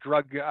illicit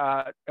drugs,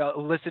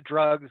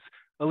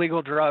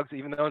 illegal drugs,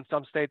 even though in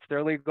some states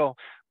they're legal,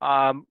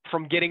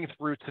 from getting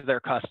through to their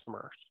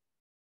customers.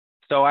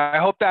 So I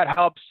hope that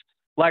helps.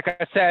 Like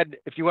I said,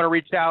 if you want to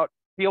reach out,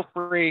 feel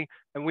free,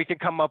 and we can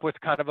come up with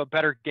kind of a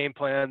better game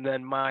plan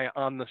than my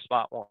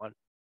on-the-spot one.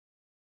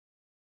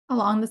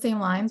 Along the same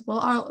lines, will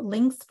our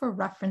links for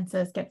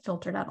references get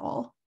filtered at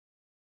all?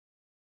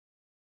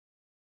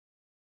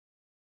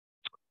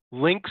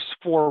 Links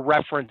for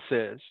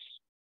references.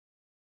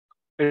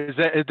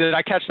 Did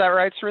I catch that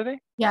right, Sruthi?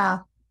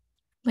 Yeah,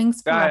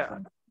 links for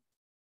reference.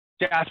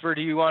 Jasper,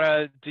 do you want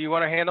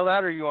to handle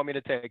that, or you want me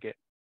to take it?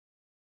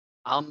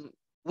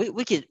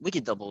 We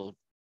could double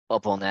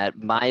up on that.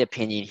 My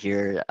opinion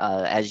here,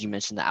 as you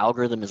mentioned, the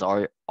algorithm is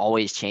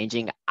always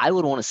changing. I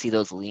would want to see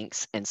those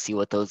links and see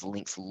what those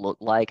links look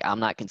like. I'm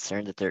not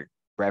concerned that they're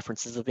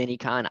references of any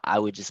kind. I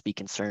would just be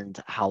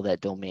concerned how that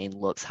domain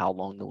looks, how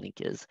long the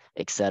link is,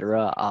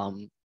 etc.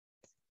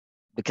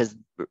 Because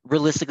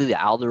realistically, the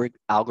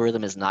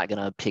algorithm is not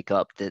going to pick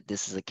up that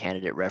this is a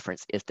candidate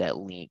reference if that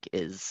link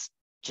is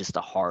just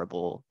a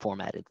horrible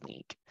formatted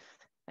link.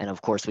 And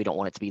of course, we don't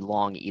want it to be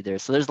long either.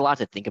 So there's a lot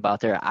to think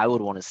about there. I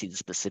would want to see the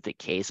specific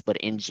case, but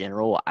in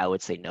general, I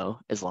would say no,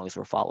 as long as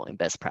we're following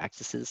best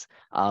practices.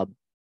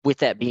 With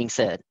that being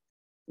said,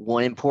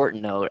 one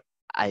important note,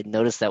 I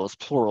noticed that was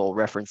plural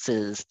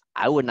references.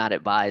 I would not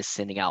advise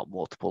sending out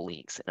multiple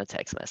links in a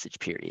text message,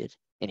 period,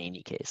 in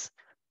any case.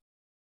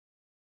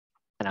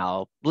 And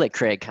I'll let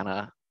Craig kind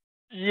of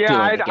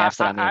fill in the gaps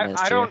that I may have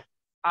missed here.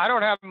 I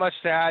don't have much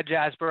to add,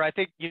 Jasper. I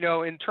think,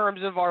 in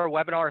terms of our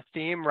webinar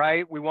theme,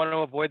 right, we want to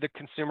avoid the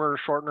consumer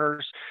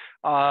shorteners.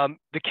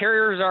 The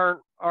carriers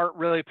aren't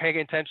really paying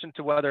attention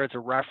to whether it's a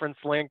reference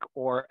link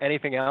or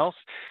anything else.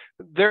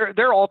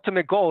 Their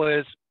ultimate goal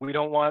is we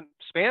don't want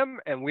spam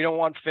and we don't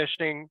want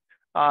phishing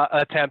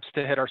attempts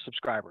to hit our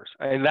subscribers.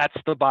 And that's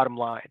the bottom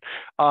line.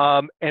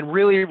 And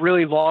really,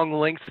 really long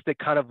links that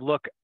kind of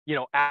look,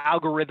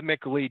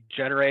 algorithmically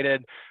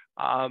generated.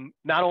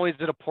 Not only is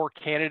it a poor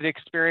candidate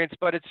experience,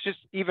 but it's just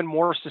even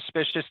more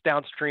suspicious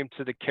downstream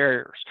to the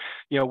carriers.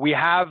 We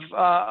have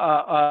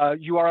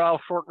URL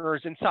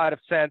shorteners inside of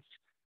Sense.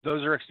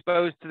 Those are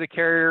exposed to the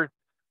carrier.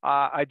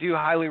 I do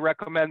highly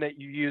recommend that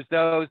you use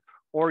those,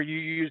 or you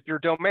use your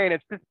domain.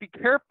 It's just be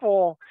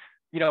careful.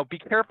 Be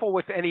careful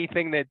with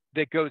anything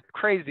that goes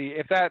crazy.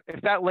 If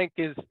that link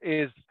is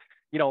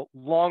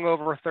long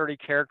over 30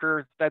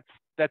 characters, that's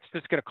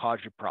just going to cause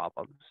you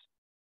problems.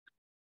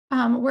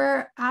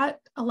 We're at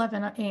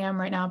 11 a.m.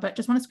 right now, but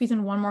just want to squeeze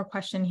in one more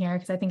question here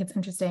because I think it's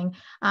interesting.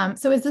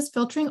 So is this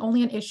filtering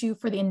only an issue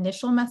for the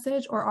initial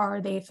message, or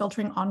are they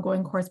filtering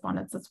ongoing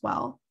correspondence as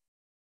well?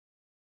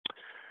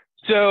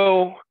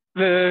 So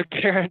the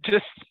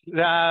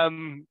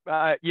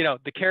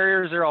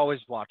carriers are always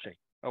watching,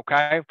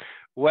 okay?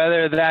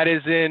 Whether that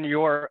is in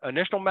your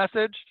initial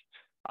message,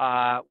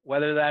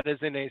 whether that is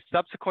in a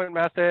subsequent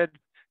message,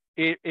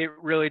 it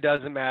really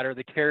doesn't matter.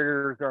 The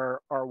carriers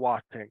are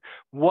watching.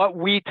 What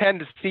we tend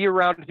to see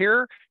around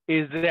here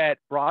is that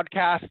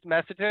broadcast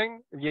messaging,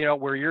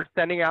 where you're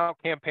sending out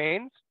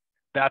campaigns,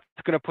 that's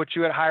going to put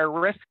you at higher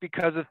risk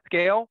because of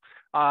scale,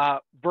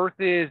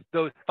 versus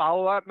those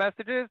follow-up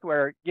messages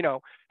where,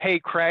 hey,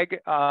 Craig,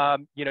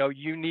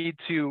 you need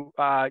to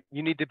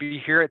be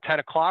here at 10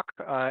 o'clock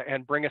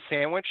and bring a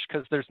sandwich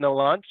because there's no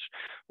lunch,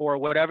 or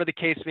whatever the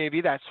case may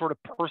be. That sort of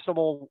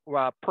personal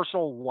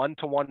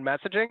one-to-one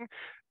messaging,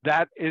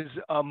 that is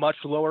a much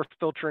lower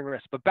filtering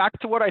risk. But back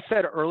to what I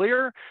said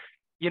earlier,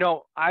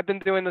 I've been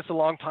doing this a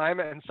long time,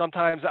 and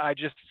sometimes I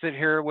just sit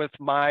here with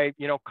my,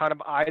 kind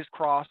of eyes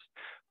crossed,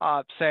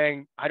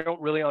 saying, I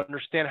don't really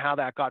understand how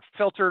that got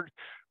filtered.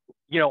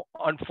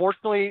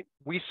 Unfortunately,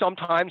 we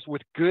sometimes,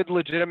 with good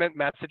legitimate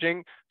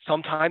messaging,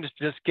 sometimes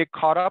just get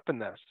caught up in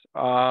this.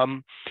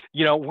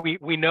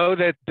 We know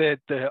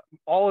that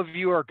all of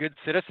you are good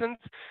citizens.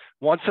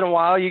 Once in a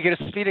while, you get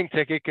a speeding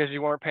ticket because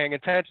you weren't paying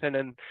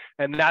attention,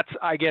 and that's,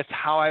 I guess,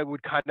 how I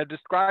would kind of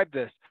describe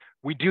this.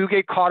 We do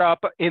get caught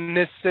up in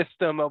this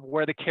system of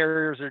where the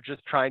carriers are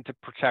just trying to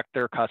protect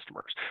their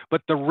customers,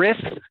 but the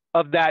risks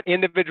of that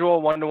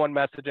individual one-to-one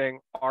messaging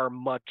are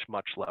much,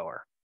 much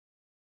lower.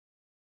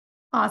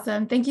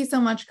 Awesome. Thank you so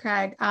much,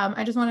 Craig.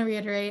 I just want to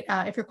reiterate,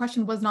 if your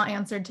question was not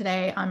answered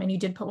today, and you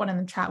did put one in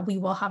the chat, we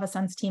will have a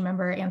Sense team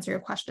member answer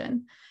your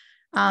question.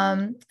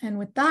 And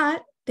with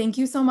that, thank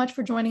you so much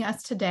for joining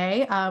us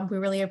today. We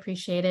really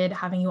appreciated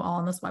having you all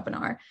on this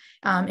webinar.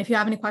 If you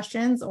have any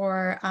questions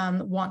or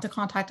want to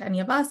contact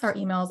any of us, our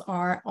emails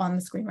are on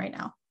the screen right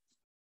now.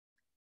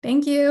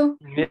 Thank you.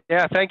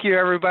 Yeah, thank you,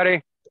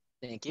 everybody.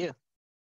 Thank you.